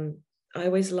always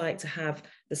like to have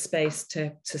the space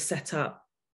to set up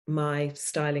my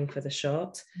styling for the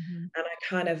shot. Mm-hmm. And I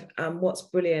kind of what's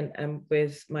brilliant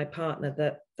with my partner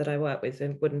that I work with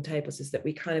in Wooden Tables is that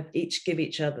we kind of each give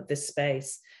each other this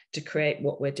space to create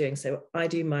what we're doing. So I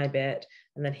do my bit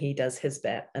and then he does his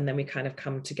bit, and then we kind of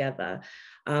come together.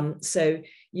 So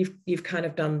you've kind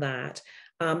of done that.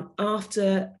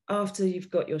 After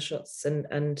you've got your shots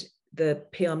and the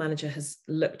PR manager has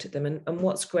looked at them, and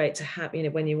what's great to have,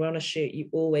 when you're on a shoot, you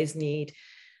always need,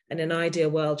 in an ideal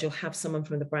world, you'll have someone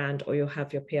from the brand or you'll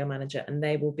have your PR manager, and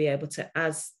they will be able to,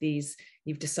 as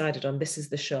you've decided on, this is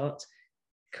the shot,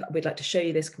 we'd like to show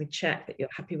you this, can we check that you're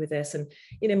happy with this? And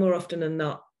more often than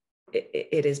not,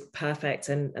 it is perfect,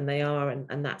 and they are,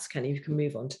 and that's kind of, you can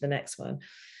move on to the next one.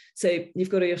 So you've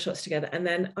got all your shots together, and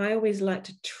then I always like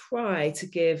to try to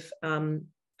give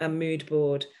a mood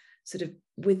board sort of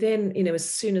within, as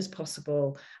soon as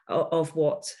possible of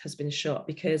what has been shot,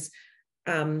 because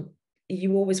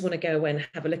you always want to go away and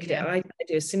have a look at it. I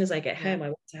do, as soon as I get home, I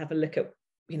want to have a look at,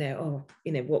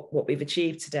 what we've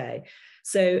achieved today.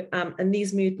 So, and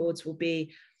these mood boards will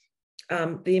be,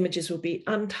 the images will be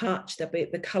untouched.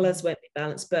 The colors won't be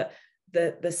balanced, but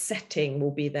the setting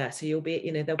will be there. So you'll be,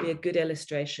 there'll be a good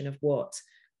illustration of what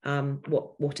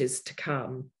is to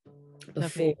come.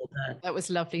 That was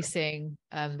lovely seeing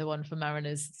the one for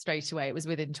Mariners straight away. It was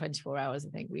within 24 hours, I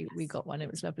think we got one.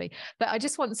 It was lovely. But I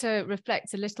just want to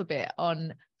reflect a little bit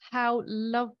on how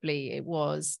lovely it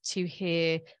was to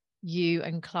hear you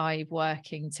and Clive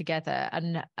working together.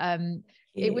 And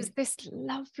it was this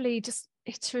lovely, just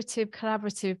iterative,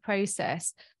 collaborative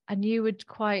process. And you would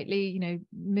quietly,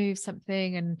 move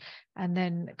something, and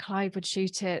then Clive would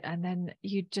shoot it, and then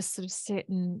you'd just sort of sit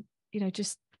and,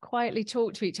 just quietly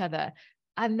talk to each other.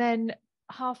 And then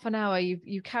half an hour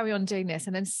you carry on doing this,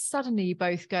 and then suddenly you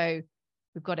both go,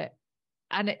 we've got it.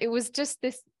 And it was just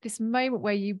this moment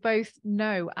where you both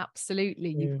know absolutely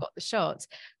you've got the shot.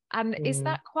 And is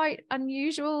that quite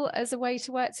unusual as a way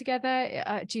to work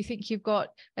together? Do you think you've got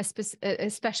a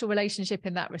special relationship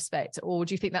in that respect, or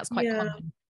do you think that's quite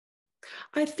common?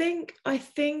 I think I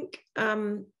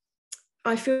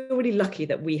feel really lucky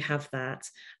that we have that,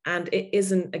 and it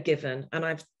isn't a given. And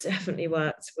I've definitely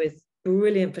worked with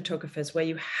brilliant photographers where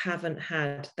you haven't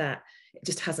had that, it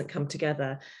just hasn't come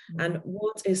together. And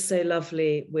what is so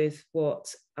lovely with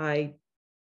what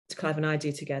Clive and I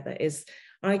do together is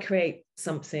I create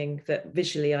something that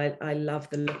visually I love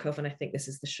the look of, and I think this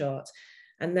is the shot.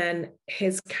 And then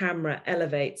his camera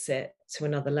elevates it to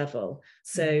another level.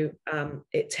 So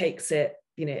it takes it,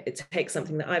 it takes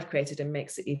something that I've created and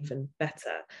makes it even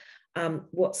better.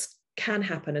 What can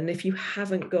happen, and if you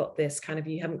haven't got this kind of,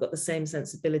 you haven't got the same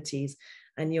sensibilities,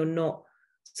 and you're not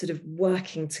sort of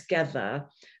working together,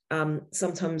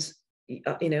 sometimes,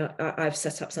 I've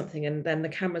set up something and then the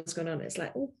camera's gone on. It's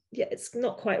like, oh yeah, it's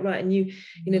not quite right.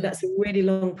 And that's a really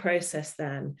long process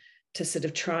then to sort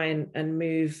of try and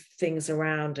move things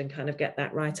around and kind of get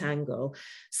that right angle.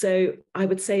 So I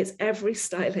would say it's every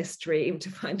stylist's dream to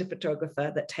find a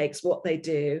photographer that takes what they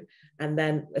do, and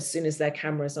then as soon as their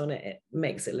camera's on it, it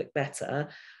makes it look better.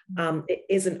 It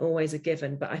isn't always a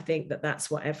given, but I think that's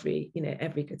what every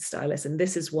good stylist, and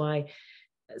this is why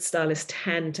stylists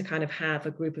tend to kind of have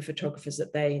a group of photographers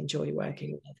that they enjoy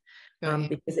working with,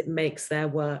 because it makes their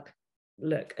work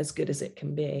look as good as it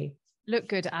can be. Look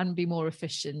good and be more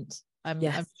efficient. I'm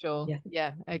sure.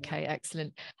 Yeah. Okay.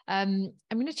 Excellent. I'm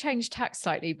going to change tack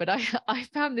slightly, but I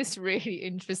found this really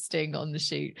interesting on the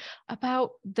shoot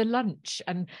about the lunch,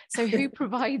 and so who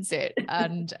provides it,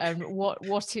 and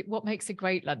what makes a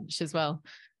great lunch as well.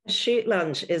 Shoot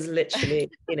lunch is literally,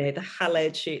 the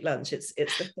hallowed shoot lunch. It's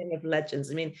the thing of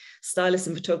legends. I mean, stylists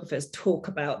and photographers talk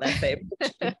about their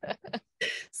favorite.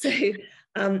 So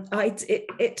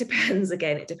it depends.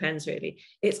 Again, it depends really.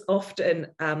 It's often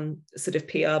sort of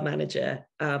PR manager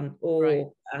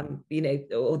or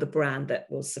the brand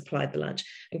that will supply the lunch.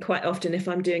 And quite often, if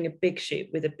I'm doing a big shoot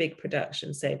with a big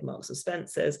production, say Marks or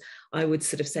Spencer's, I would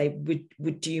sort of say,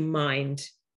 would you mind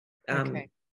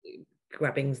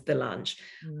grabbing the lunch?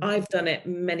 I've done it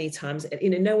many times.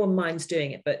 No one minds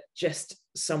doing it, but just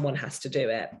someone has to do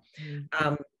it.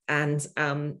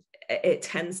 It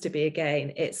tends to be,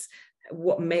 again, it's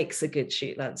what makes a good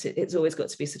shoot lunch. It's always got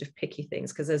to be sort of picky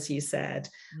things, because as you said,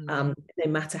 no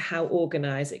matter how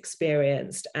organized,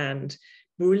 experienced and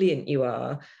brilliant you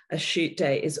are, a shoot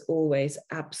day is always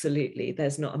absolutely,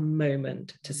 there's not a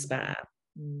moment to spare.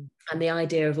 And the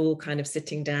idea of all kind of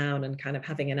sitting down and kind of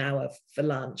having an hour for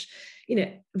lunch,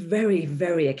 very,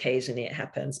 very occasionally it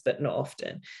happens, but not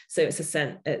often. So it's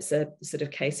a sort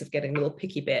of case of getting little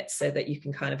picky bits so that you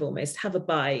can kind of almost have a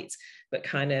bite, but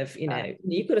kind of,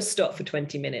 you've got to stop for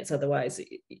 20 minutes, otherwise,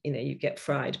 you get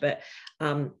fried. But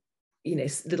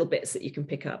little bits that you can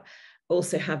pick up.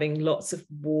 Also having lots of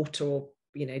water, or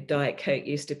Diet Coke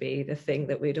used to be the thing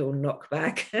that we'd all knock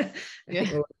back. I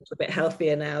think we're a little bit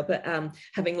healthier now, but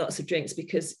having lots of drinks,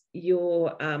 because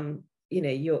you're on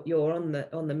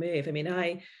the move. I mean,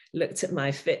 I looked at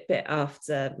my Fitbit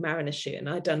after Mariner shoot, and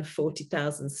I'd done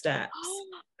 40,000 steps.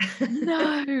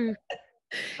 No,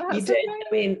 You don't.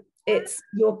 I mean, it's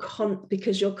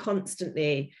because you're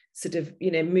constantly sort of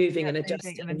moving and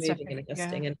adjusting and moving and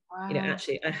adjusting. And wow.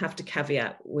 Actually, I have to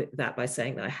caveat with that by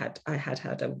saying that I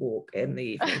had a walk in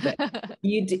the evening, but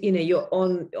you're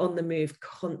on the move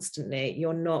constantly.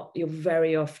 You're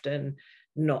very often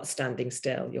not standing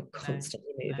still. You're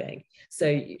constantly moving.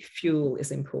 So fuel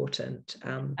is important.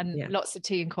 And lots of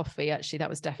tea and coffee. Actually, that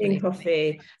was tea definitely and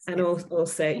coffee, and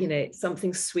also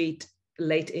something sweet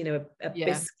late, a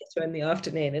biscuit in the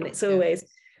afternoon. And it's always,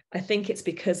 I think it's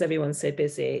because everyone's so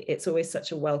busy, it's always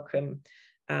such a welcome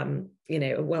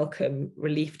a welcome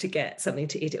relief to get something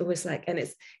to eat. It always and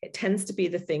it tends to be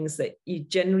the things that you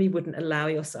generally wouldn't allow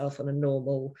yourself on a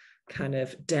normal kind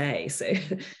of day. So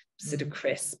sort of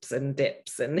crisps and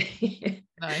dips and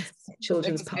nice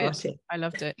children's party. Good. I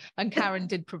loved it. And Karen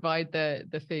did provide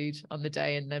the food on the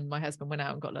day, and then my husband went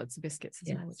out and got lots of biscuits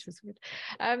as well, which was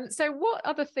good. So what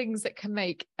other things that can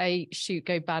make a shoot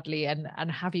go badly, and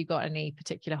have you got any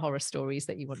particular horror stories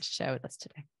that you want to share with us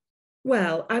today?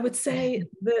 Well, I would say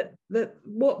that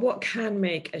what can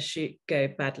make a shoot go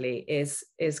badly is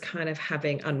kind of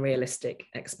having unrealistic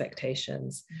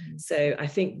expectations. So I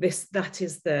think that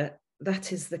is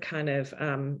the kind of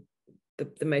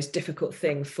the most difficult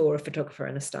thing for a photographer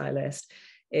and a stylist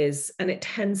is, and it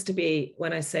tends to be,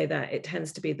 when I say that, it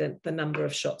tends to be the number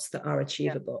of shots that are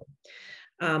achievable.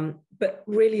 But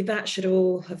really that should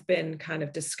all have been kind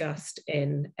of discussed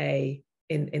in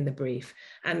the brief.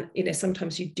 And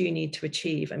sometimes you do need to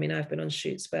achieve, I mean, I've been on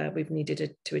shoots where we've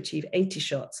needed to achieve 80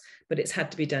 shots, but it's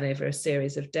had to be done over a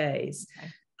series of days.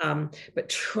 But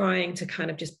trying to kind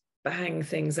of just bang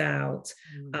things out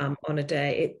on a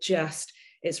day,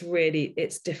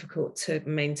 it's difficult to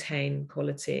maintain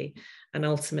quality. And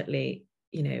ultimately,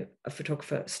 a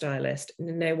photographer, stylist,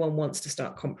 no one wants to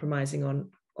start compromising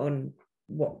on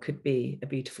what could be a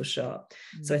beautiful shot.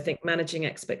 So I think managing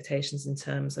expectations in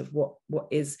terms of what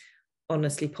is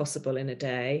honestly possible in a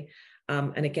day.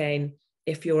 And again,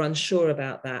 if you're unsure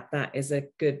about that is a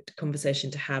good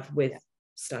conversation to have with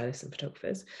stylists and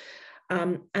photographers.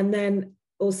 And then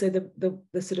also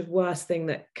the sort of worst thing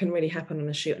that can really happen on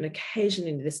a shoot, and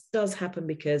occasionally this does happen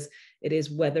because it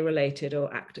is weather related or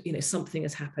something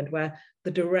has happened where the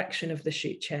direction of the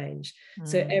shoot changed.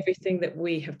 So everything that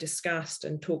we have discussed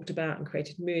and talked about and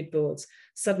created mood boards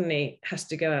suddenly has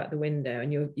to go out the window,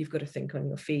 and you've got to think on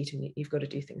your feet, and you've got to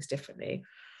do things differently.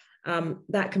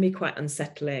 That can be quite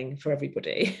unsettling for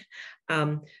everybody.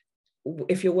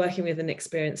 If you're working with an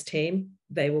experienced team,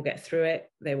 they will get through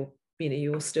it. They will,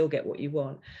 you will still get what you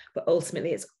want, but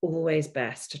ultimately it's always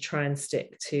best to try and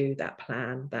stick to that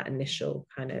plan, that initial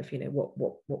kind of,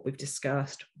 what we've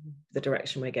discussed, the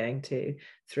direction we're going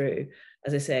through.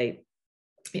 As I say,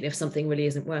 if something really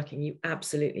isn't working, you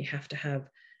absolutely have to have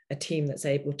a team that's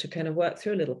able to kind of work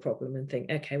through a little problem and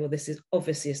think, okay, well, this is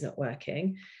obviously not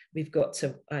working. We've got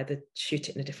to either shoot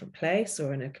it in a different place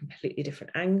or in a completely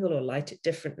different angle or light it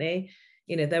differently.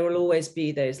 There will always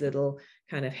be those little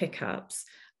kind of hiccups.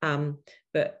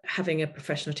 But having a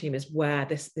professional team is where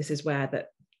this is where that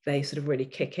they sort of really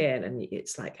kick in, and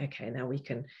it's like, okay, now we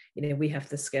can, we have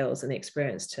the skills and the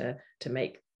experience to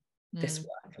make this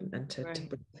work and to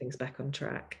bring things back on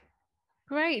track.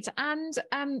 Great. And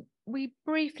we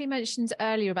briefly mentioned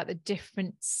earlier about the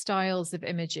different styles of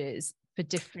images for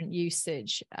different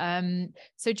usage.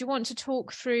 So do you want to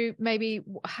talk through maybe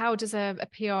how does a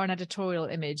PR and editorial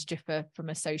image differ from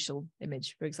a social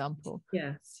image, for example?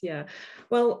 Yes, yeah.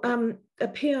 Well, a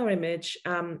PR image,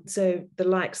 so the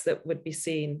likes that would be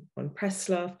seen on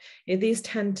Pressloft, these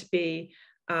tend to be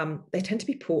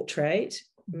portrait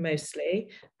mostly,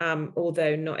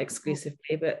 although not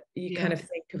exclusively, but you kind of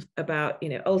think about,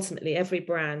 ultimately every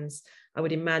brand's, I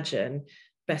would imagine,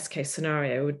 best case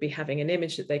scenario would be having an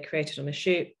image that they created on a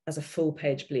shoot as a full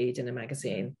page bleed in a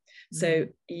magazine. So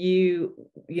you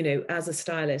as a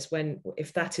stylist,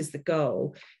 if that is the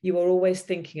goal, you are always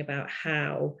thinking about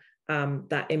how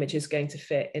that image is going to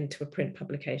fit into a print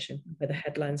publication, where the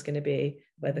headline's going to be,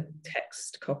 where the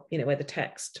text where the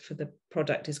text for the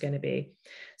product is going to be.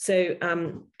 So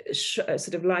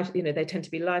sort of life, they tend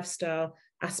to be lifestyle,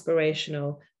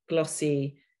 aspirational,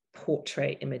 glossy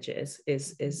portrait images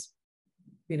is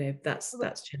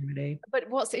that's generally. But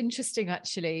what's interesting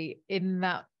actually in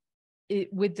that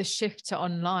with the shift to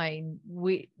online,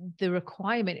 the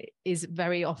requirement is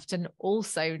very often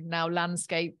also now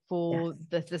landscape for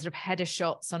the sort of header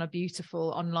shots on a beautiful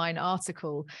online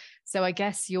article. So I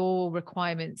guess your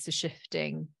requirements are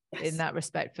shifting in that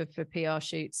respect for PR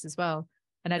shoots as well,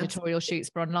 and editorial shoots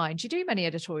for online. Do you do many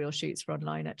editorial shoots for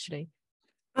online actually?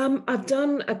 I've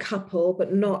done a couple,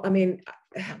 but not, I mean,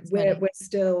 we're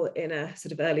still in a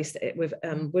sort of early state with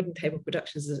Wooden Table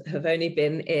Productions have only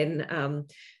been in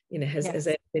has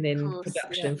been in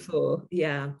production for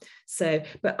so,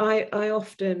 but I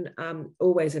often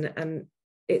always, and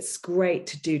it's great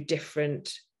to do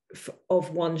different of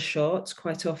one shot.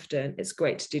 Quite often it's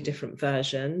great to do different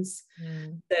versions.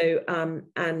 So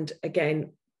and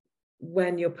again,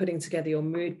 when you're putting together your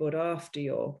mood board after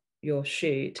your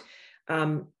shoot,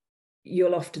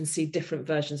 you'll often see different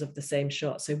versions of the same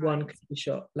shot. So one could be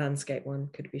shot landscape, one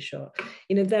could be shot,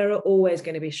 there are always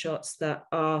going to be shots that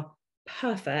are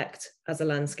perfect as a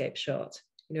landscape shot,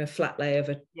 a flat lay of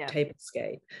a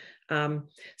tablescape.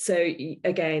 So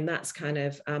again, that's kind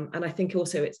of and I think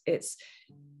also it's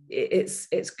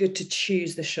good to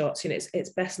choose the shots. It's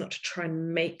best not to try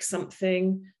and make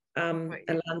something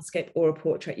a landscape or a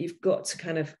portrait. You've got to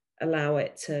kind of allow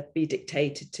it to be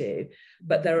dictated to,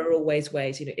 but there are always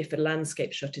ways, if a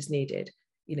landscape shot is needed,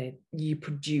 you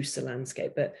produce a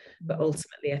landscape, but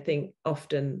ultimately I think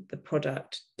often the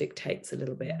product dictates a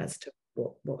little bit as to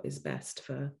what is best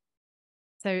for.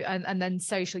 So and then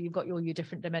social, you've got all your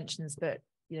different dimensions, but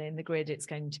in the grid it's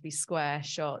going to be square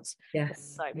shots,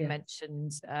 like we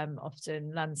mentioned,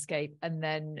 often landscape, and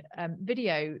then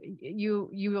video.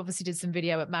 You obviously did some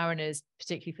video at Mariners,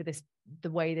 particularly for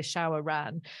the way the shower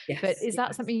ran, but is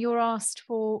that something you're asked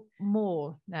for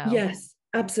more now? Yes,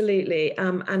 absolutely.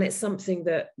 And it's something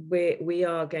that we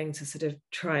are going to sort of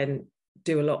try and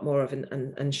do a lot more of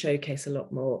and showcase a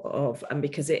lot more of, and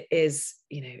because it is,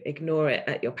 ignore it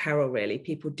at your peril, really.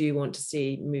 People do want to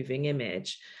see moving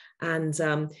image, and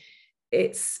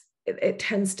it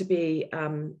tends to be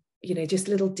just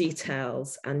little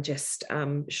details and just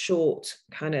short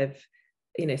kind of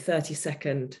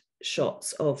 30-second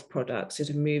shots of products sort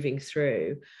of moving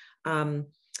through.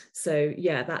 So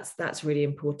that's really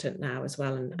important now as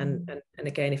well. And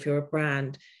again, if you're a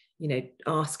brand,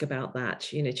 ask about that.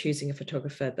 Choosing a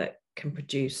photographer that can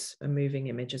produce a moving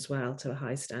image as well to a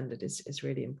high standard is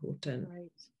really important.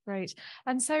 Great.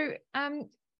 And so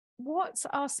what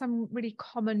are some really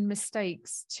common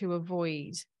mistakes to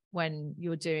avoid when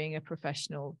you're doing a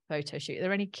professional photo shoot? Are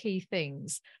there any key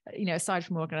things, aside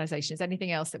from organizations,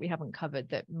 anything else that we haven't covered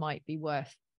that might be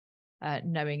worth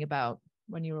knowing about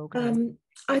when you're organizing?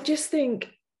 I just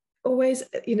think always,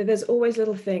 there's always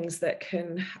little things that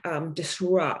can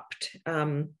disrupt.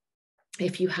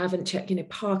 If you haven't checked,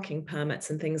 parking permits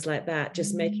and things like that,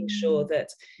 just making sure that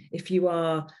if you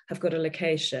have got a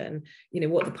location,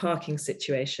 what the parking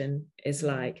situation is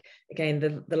like. Again,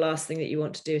 the last thing that you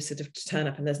want to do is sort of turn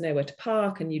up and there's nowhere to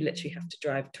park, and you literally have to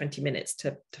drive 20 minutes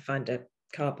to find a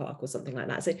car park or something like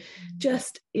that. So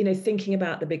just, thinking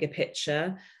about the bigger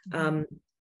picture and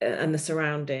the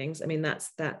surroundings. I mean,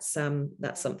 that's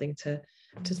something to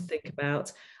think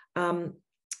about.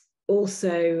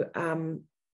 Also,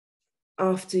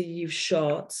 after you've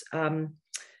shot,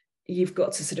 you've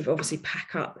got to sort of obviously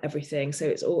pack up everything. So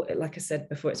it's all, like I said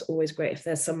before, it's always great if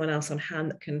there's someone else on hand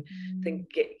that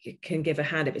can give a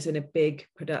hand. If it's in a big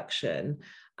production,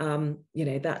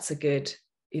 that's a good,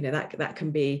 that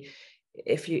can be,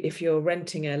 if you're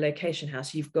renting a location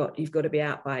house, you've got to be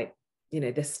out by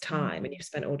this time, and you've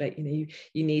spent all day,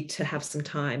 you need to have some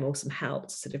time or some help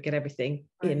to sort of get everything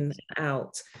in and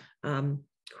out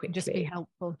quickly. Just be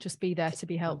helpful, just be there to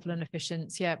be helpful and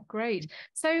efficient. Yeah, great.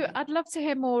 So I'd love to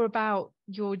hear more about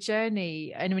your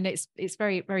journey. I mean, it's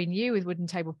very, very new with Wooden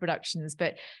Table Productions,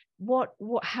 but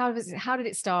how did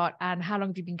it start, and how long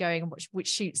have you been going, and which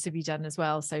shoots have you done as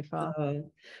well so far?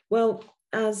 Well,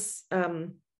 as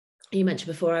you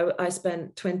mentioned before, I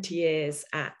spent 20 years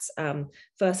at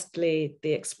firstly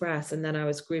the Express, and then I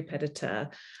was group editor,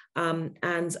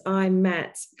 and I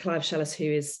met Clive Shellis, who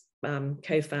is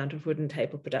co-founder of Wooden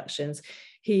Table Productions.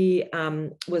 He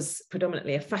was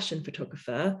predominantly a fashion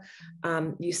photographer,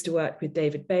 used to work with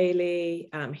David Bailey.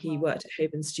 He worked at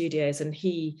Hoban Studios, and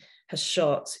he has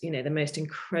shot the most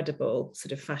incredible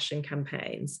sort of fashion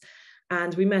campaigns.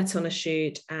 And we met on a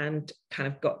shoot and kind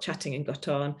of got chatting and got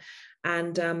on.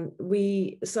 And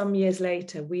we, some years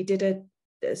later, we did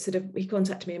he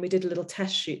contacted me and we did a little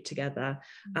test shoot together.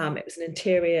 It was an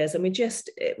interiors, and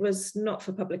it was not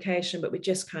for publication, but we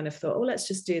just kind of thought, oh, let's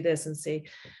just do this and see.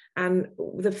 And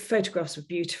the photographs were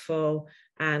beautiful,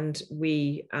 and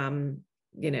we,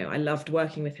 I loved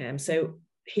working with him. So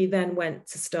he then went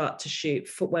to start to shoot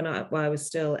for when I was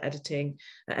still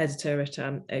editor at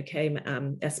OK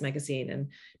S Magazine and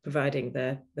providing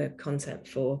the content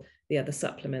for the other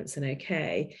supplements in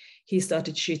OK. He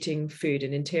started shooting food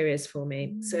and interiors for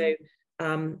me. So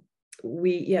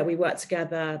we work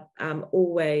together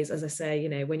always. As I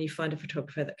say, when you find a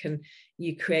photographer that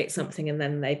you create something and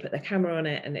then they put their camera on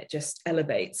it and it just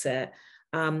elevates it.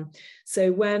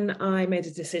 So when I made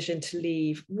a decision to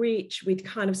leave Reach, we'd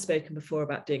kind of spoken before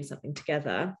about doing something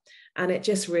together, and it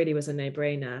just really was a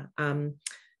no-brainer. And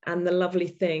the lovely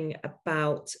thing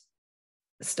about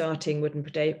starting Wooden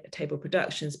Table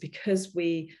Productions, because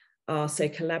we are so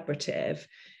collaborative,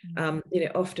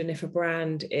 often if a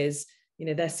brand is,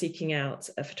 they're seeking out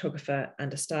a photographer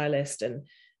and a stylist, and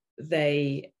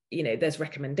there's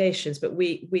recommendations, but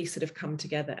we sort of come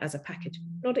together as a package,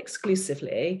 not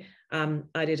exclusively.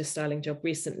 I did a styling job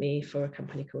recently for a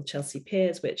company called Chelsea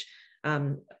Peers, which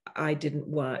I didn't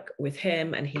work with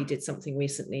him, and he did something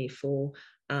recently for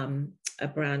a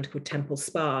brand called Temple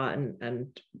Spa, and I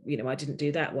didn't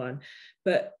do that one.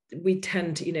 But we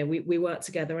tend to, we work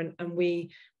together, and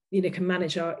we can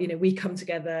manage we come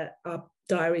together, our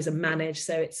diaries are managed,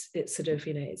 so it's sort of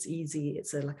it's easy,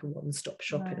 it's like a one-stop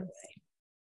shop in a way.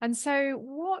 And so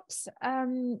what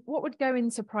would go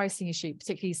into pricing a shoot,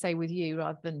 particularly say with you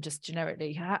rather than just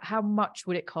generically? How much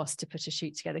would it cost to put a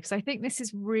shoot together? Because I think this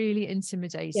is really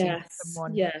intimidating for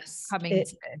someone coming to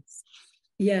this.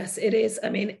 Yes, it is. I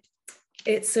mean,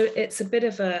 it's a bit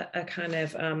of a kind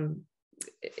of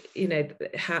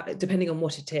depending on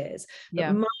what it is.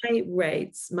 But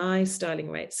my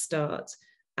styling rates start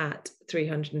at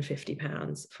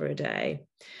 £350 for a day.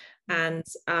 And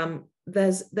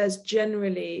there's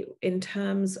generally, in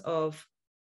terms of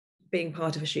being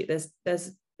part of a shoot,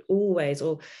 there's always,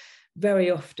 or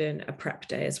very often, a prep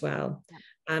day as well.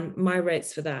 And my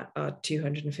rates for that are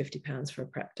 £250 for a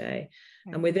prep day.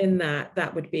 And within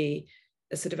that would be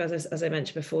a sort of, as I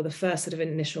mentioned before, the first sort of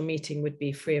initial meeting would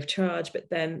be free of charge. But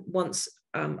then once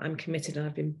I'm committed and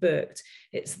I've been booked,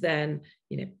 it's then,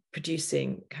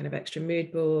 producing kind of extra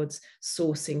mood boards,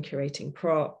 sourcing, curating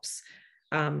props,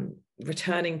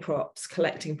 returning props,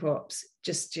 collecting props,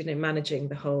 just managing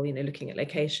the whole, looking at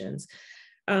locations,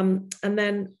 and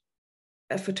then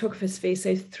a photographer's fee.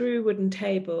 So through Wooden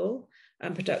Table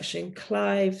Production,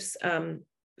 Clive's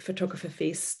photographer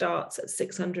fee starts at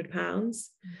 £600,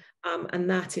 and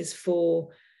that is for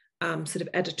sort of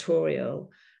editorial.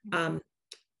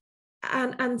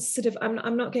 And sort of, I don't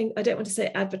want to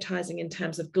say advertising in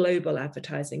terms of global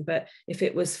advertising, but if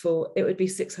it was it would be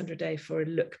 600 a day for a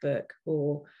lookbook,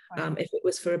 or if it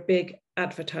was for a big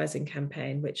advertising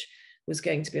campaign, which was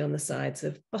going to be on the sides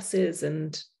of buses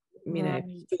and,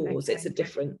 stores, it's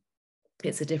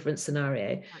a different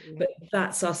scenario. But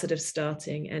that's our sort of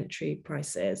starting entry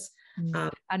prices.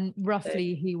 And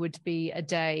roughly he would be a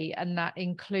day, and that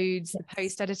includes the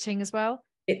post editing as well?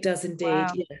 It does indeed,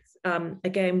 yes.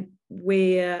 Again,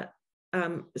 we're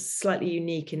slightly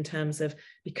unique in terms of,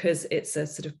 because it's a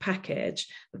sort of package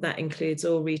that includes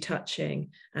all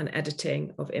retouching and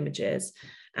editing of images.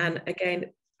 And again,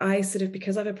 I sort of,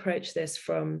 because I've approached this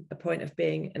from a point of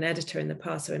being an editor in the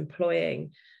past, so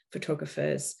employing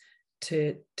photographers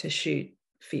to shoot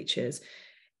features,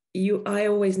 I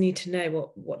always need to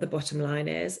know what the bottom line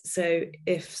is. So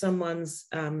if someone's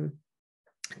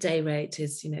day rate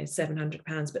is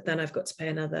 £700, but then I've got to pay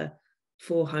another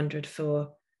 £400 for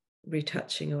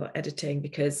retouching or editing,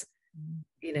 because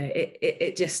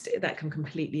it just, that can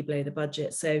completely blow the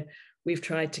budget. So we've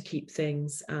tried to keep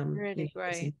things really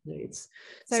great.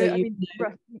 So so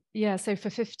for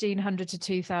 £1,500 to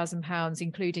 £2,000,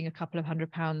 including a couple of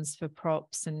 £100 for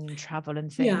props and travel and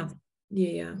things,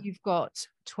 you've got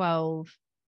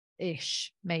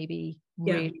 12-ish maybe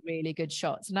really good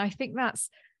shots. And I think that's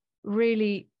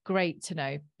really great to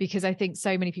know, because I think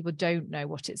so many people don't know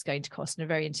what it's going to cost and are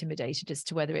very intimidated as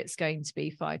to whether it's going to be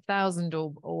 5,000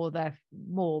 or they're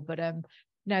more. But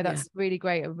no, that's really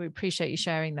great. I really appreciate you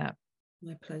sharing that.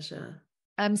 My pleasure.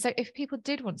 So if people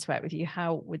did want to work with you,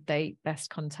 how would they best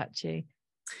contact you?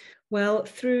 Well,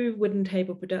 through Wooden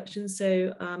Table Productions.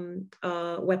 So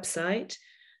our website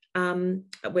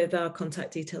with our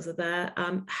contact details are there.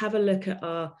 Have a look at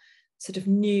our sort of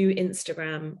new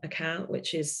Instagram account,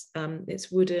 which is it's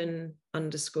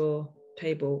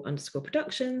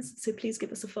wooden_table_productions. So please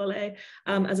give us a follow.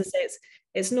 As I say,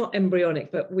 it's not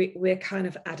embryonic, but we're kind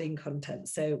of adding content.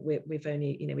 So we've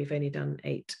only done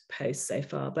 8 posts so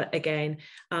far. But again,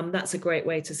 that's a great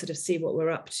way to sort of see what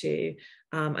we're up to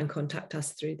and contact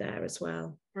us through there as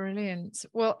well. Brilliant.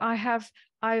 Well, I've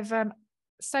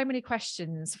so many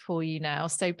questions for you now,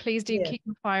 so please do keep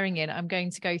them firing in. I'm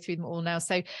going to go through them all now.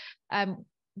 So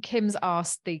Kim's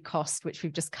asked the cost, which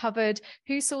we've just covered.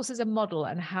 Who sources a model,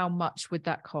 and how much would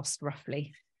that cost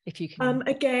roughly? If you can.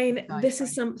 Again, this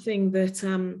is something that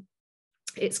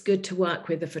it's good to work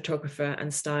with a photographer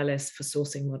and stylist for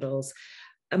sourcing models.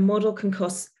 A model can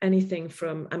cost anything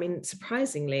from, I mean,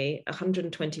 surprisingly,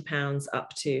 £120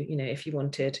 up to, you know, if you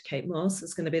wanted Kate Moss,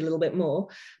 it's going to be a little bit more.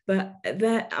 But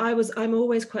I'm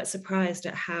always quite surprised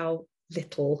at how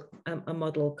little a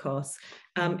model costs.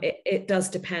 It does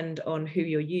depend on who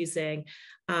you're using,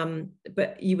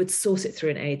 but you would source it through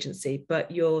an agency,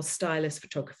 but your stylist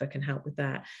photographer can help with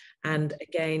that. And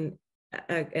again,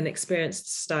 an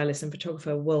experienced stylist and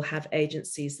photographer will have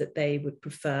agencies that they would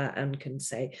prefer and can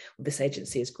say, well, this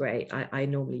agency is great, I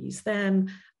normally use them,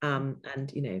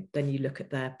 and you know, then you look at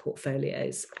their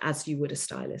portfolios as you would a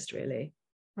stylist, really.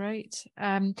 Right.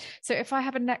 So if I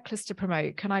have a necklace to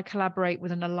promote, can I collaborate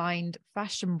with an aligned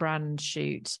fashion brand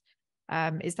shoot?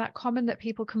 Is that common that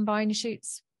people combine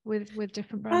shoots with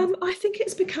different brands? I think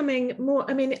it's becoming more,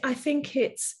 I mean, I think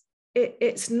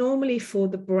it's normally for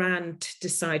the brand to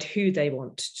decide who they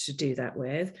want to do that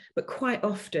with, but quite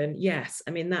often, yes,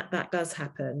 I mean, that does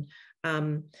happen.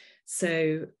 Yeah,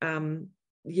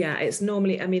 it's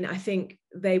normally, I mean, I think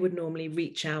they would normally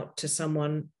reach out to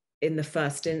someone in the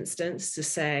first instance to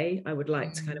say, I would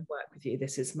like to kind of work with you.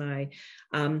 This is my,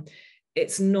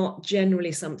 it's not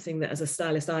generally something that as a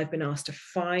stylist I've been asked to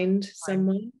find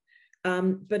someone.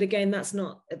 But again, that's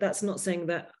not saying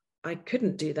that I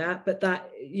couldn't do that, but that,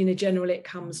 you know, generally it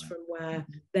comes from where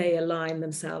they align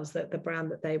themselves, that the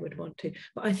brand that they would want to.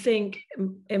 But I think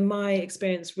in my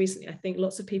experience recently, I think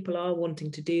lots of people are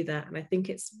wanting to do that. And I think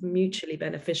it's mutually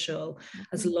beneficial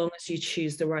as long as you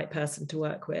choose the right person to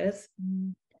work with.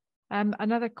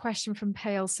 Another question from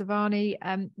Pale Savani.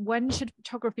 When should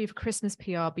photography for Christmas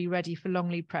PR be ready for long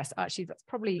lead press? Actually, that's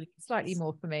probably slightly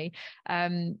more for me.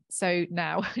 So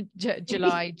now,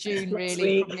 July, June,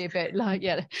 really, probably a bit like,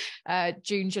 yeah,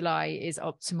 June, July is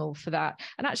optimal for that.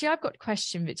 And actually, I've got a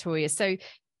question, Victoria. So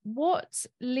what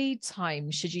lead time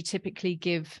should you typically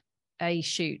give a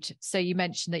shoot? So you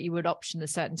mentioned that you would option a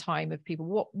certain time of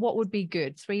people. What would be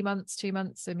good? 3 months, 2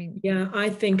 months? I mean, yeah, I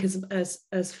think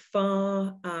as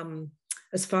far in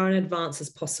advance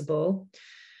as possible.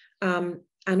 And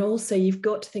also you've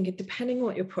got to think, depending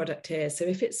what your product is. So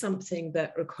if it's something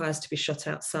that requires to be shot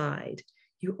outside,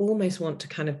 you almost want to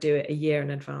kind of do it a year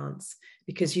in advance,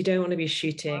 because you don't want to be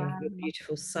shooting your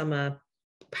beautiful summer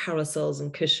parasols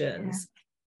and cushions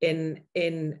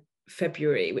in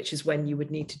February, which is when you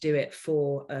would need to do it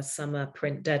for a summer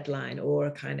print deadline, or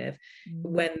a kind of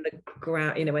when the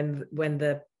ground, you know, when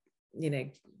the, you know,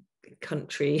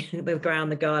 country, the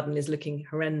ground, the garden is looking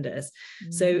horrendous.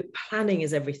 So planning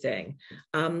is everything.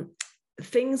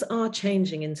 Things are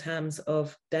changing in terms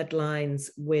of deadlines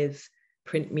with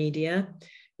print media.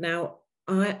 Now,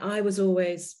 I was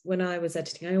always, when I was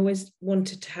editing, I always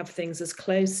wanted to have things as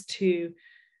close to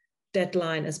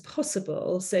deadline as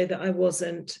possible, so that I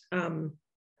wasn't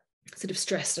sort of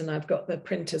stressed and I've got the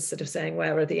printers sort of saying,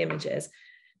 where are the images?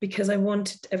 Because I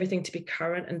wanted everything to be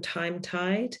current and time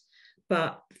tied.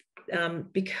 But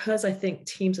because I think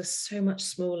teams are so much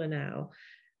smaller now,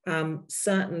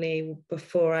 certainly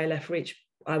before I left Reach,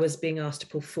 I was being asked to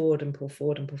pull forward and pull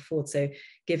forward and pull forward. So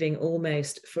giving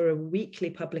almost, for a weekly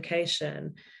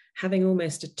publication, having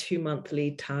almost a 2-month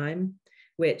lead time,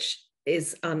 which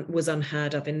was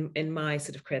unheard of in my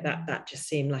sort of career. That just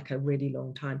seemed like a really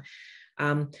long time.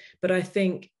 But I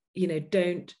think, you know,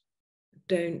 don't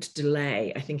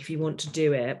delay. I think if you want to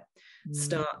do it,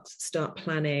 start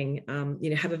planning. You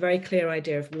know, have a very clear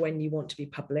idea of when you want to be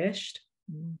published.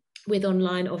 With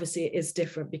online, obviously, it is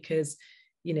different, because,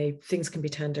 you know, things can be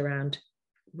turned around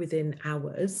within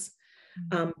hours.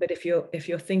 But if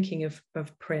you're thinking of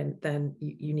print, then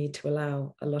you need to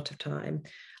allow a lot of time.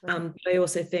 But I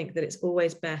also think that it's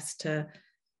always best to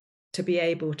be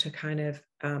able to kind of,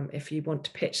 if you want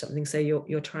to pitch something, so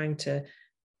you're trying to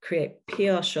create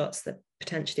PR shots that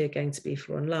potentially are going to be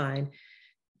for online,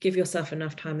 give yourself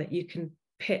enough time that you can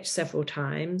pitch several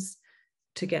times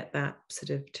to get that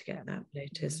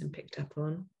noticed and picked up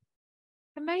on.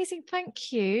 Amazing.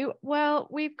 Thank you. Well,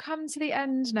 we've come to the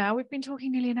end now. We've been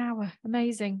talking nearly an hour.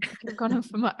 Amazing. I could have gone on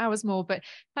for hours more, but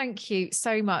thank you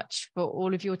so much for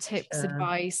all of your tips,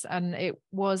 advice. And it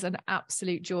was an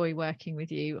absolute joy working with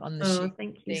you on the shoot.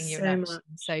 Thank you so much.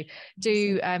 So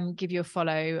do give you a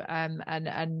follow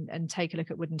and take a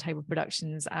look at Wooden Table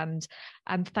Productions. And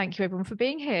thank you everyone for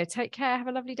being here. Take care. Have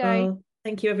a lovely day.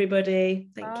 Thank you, everybody.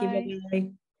 Thank you.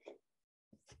 Bye.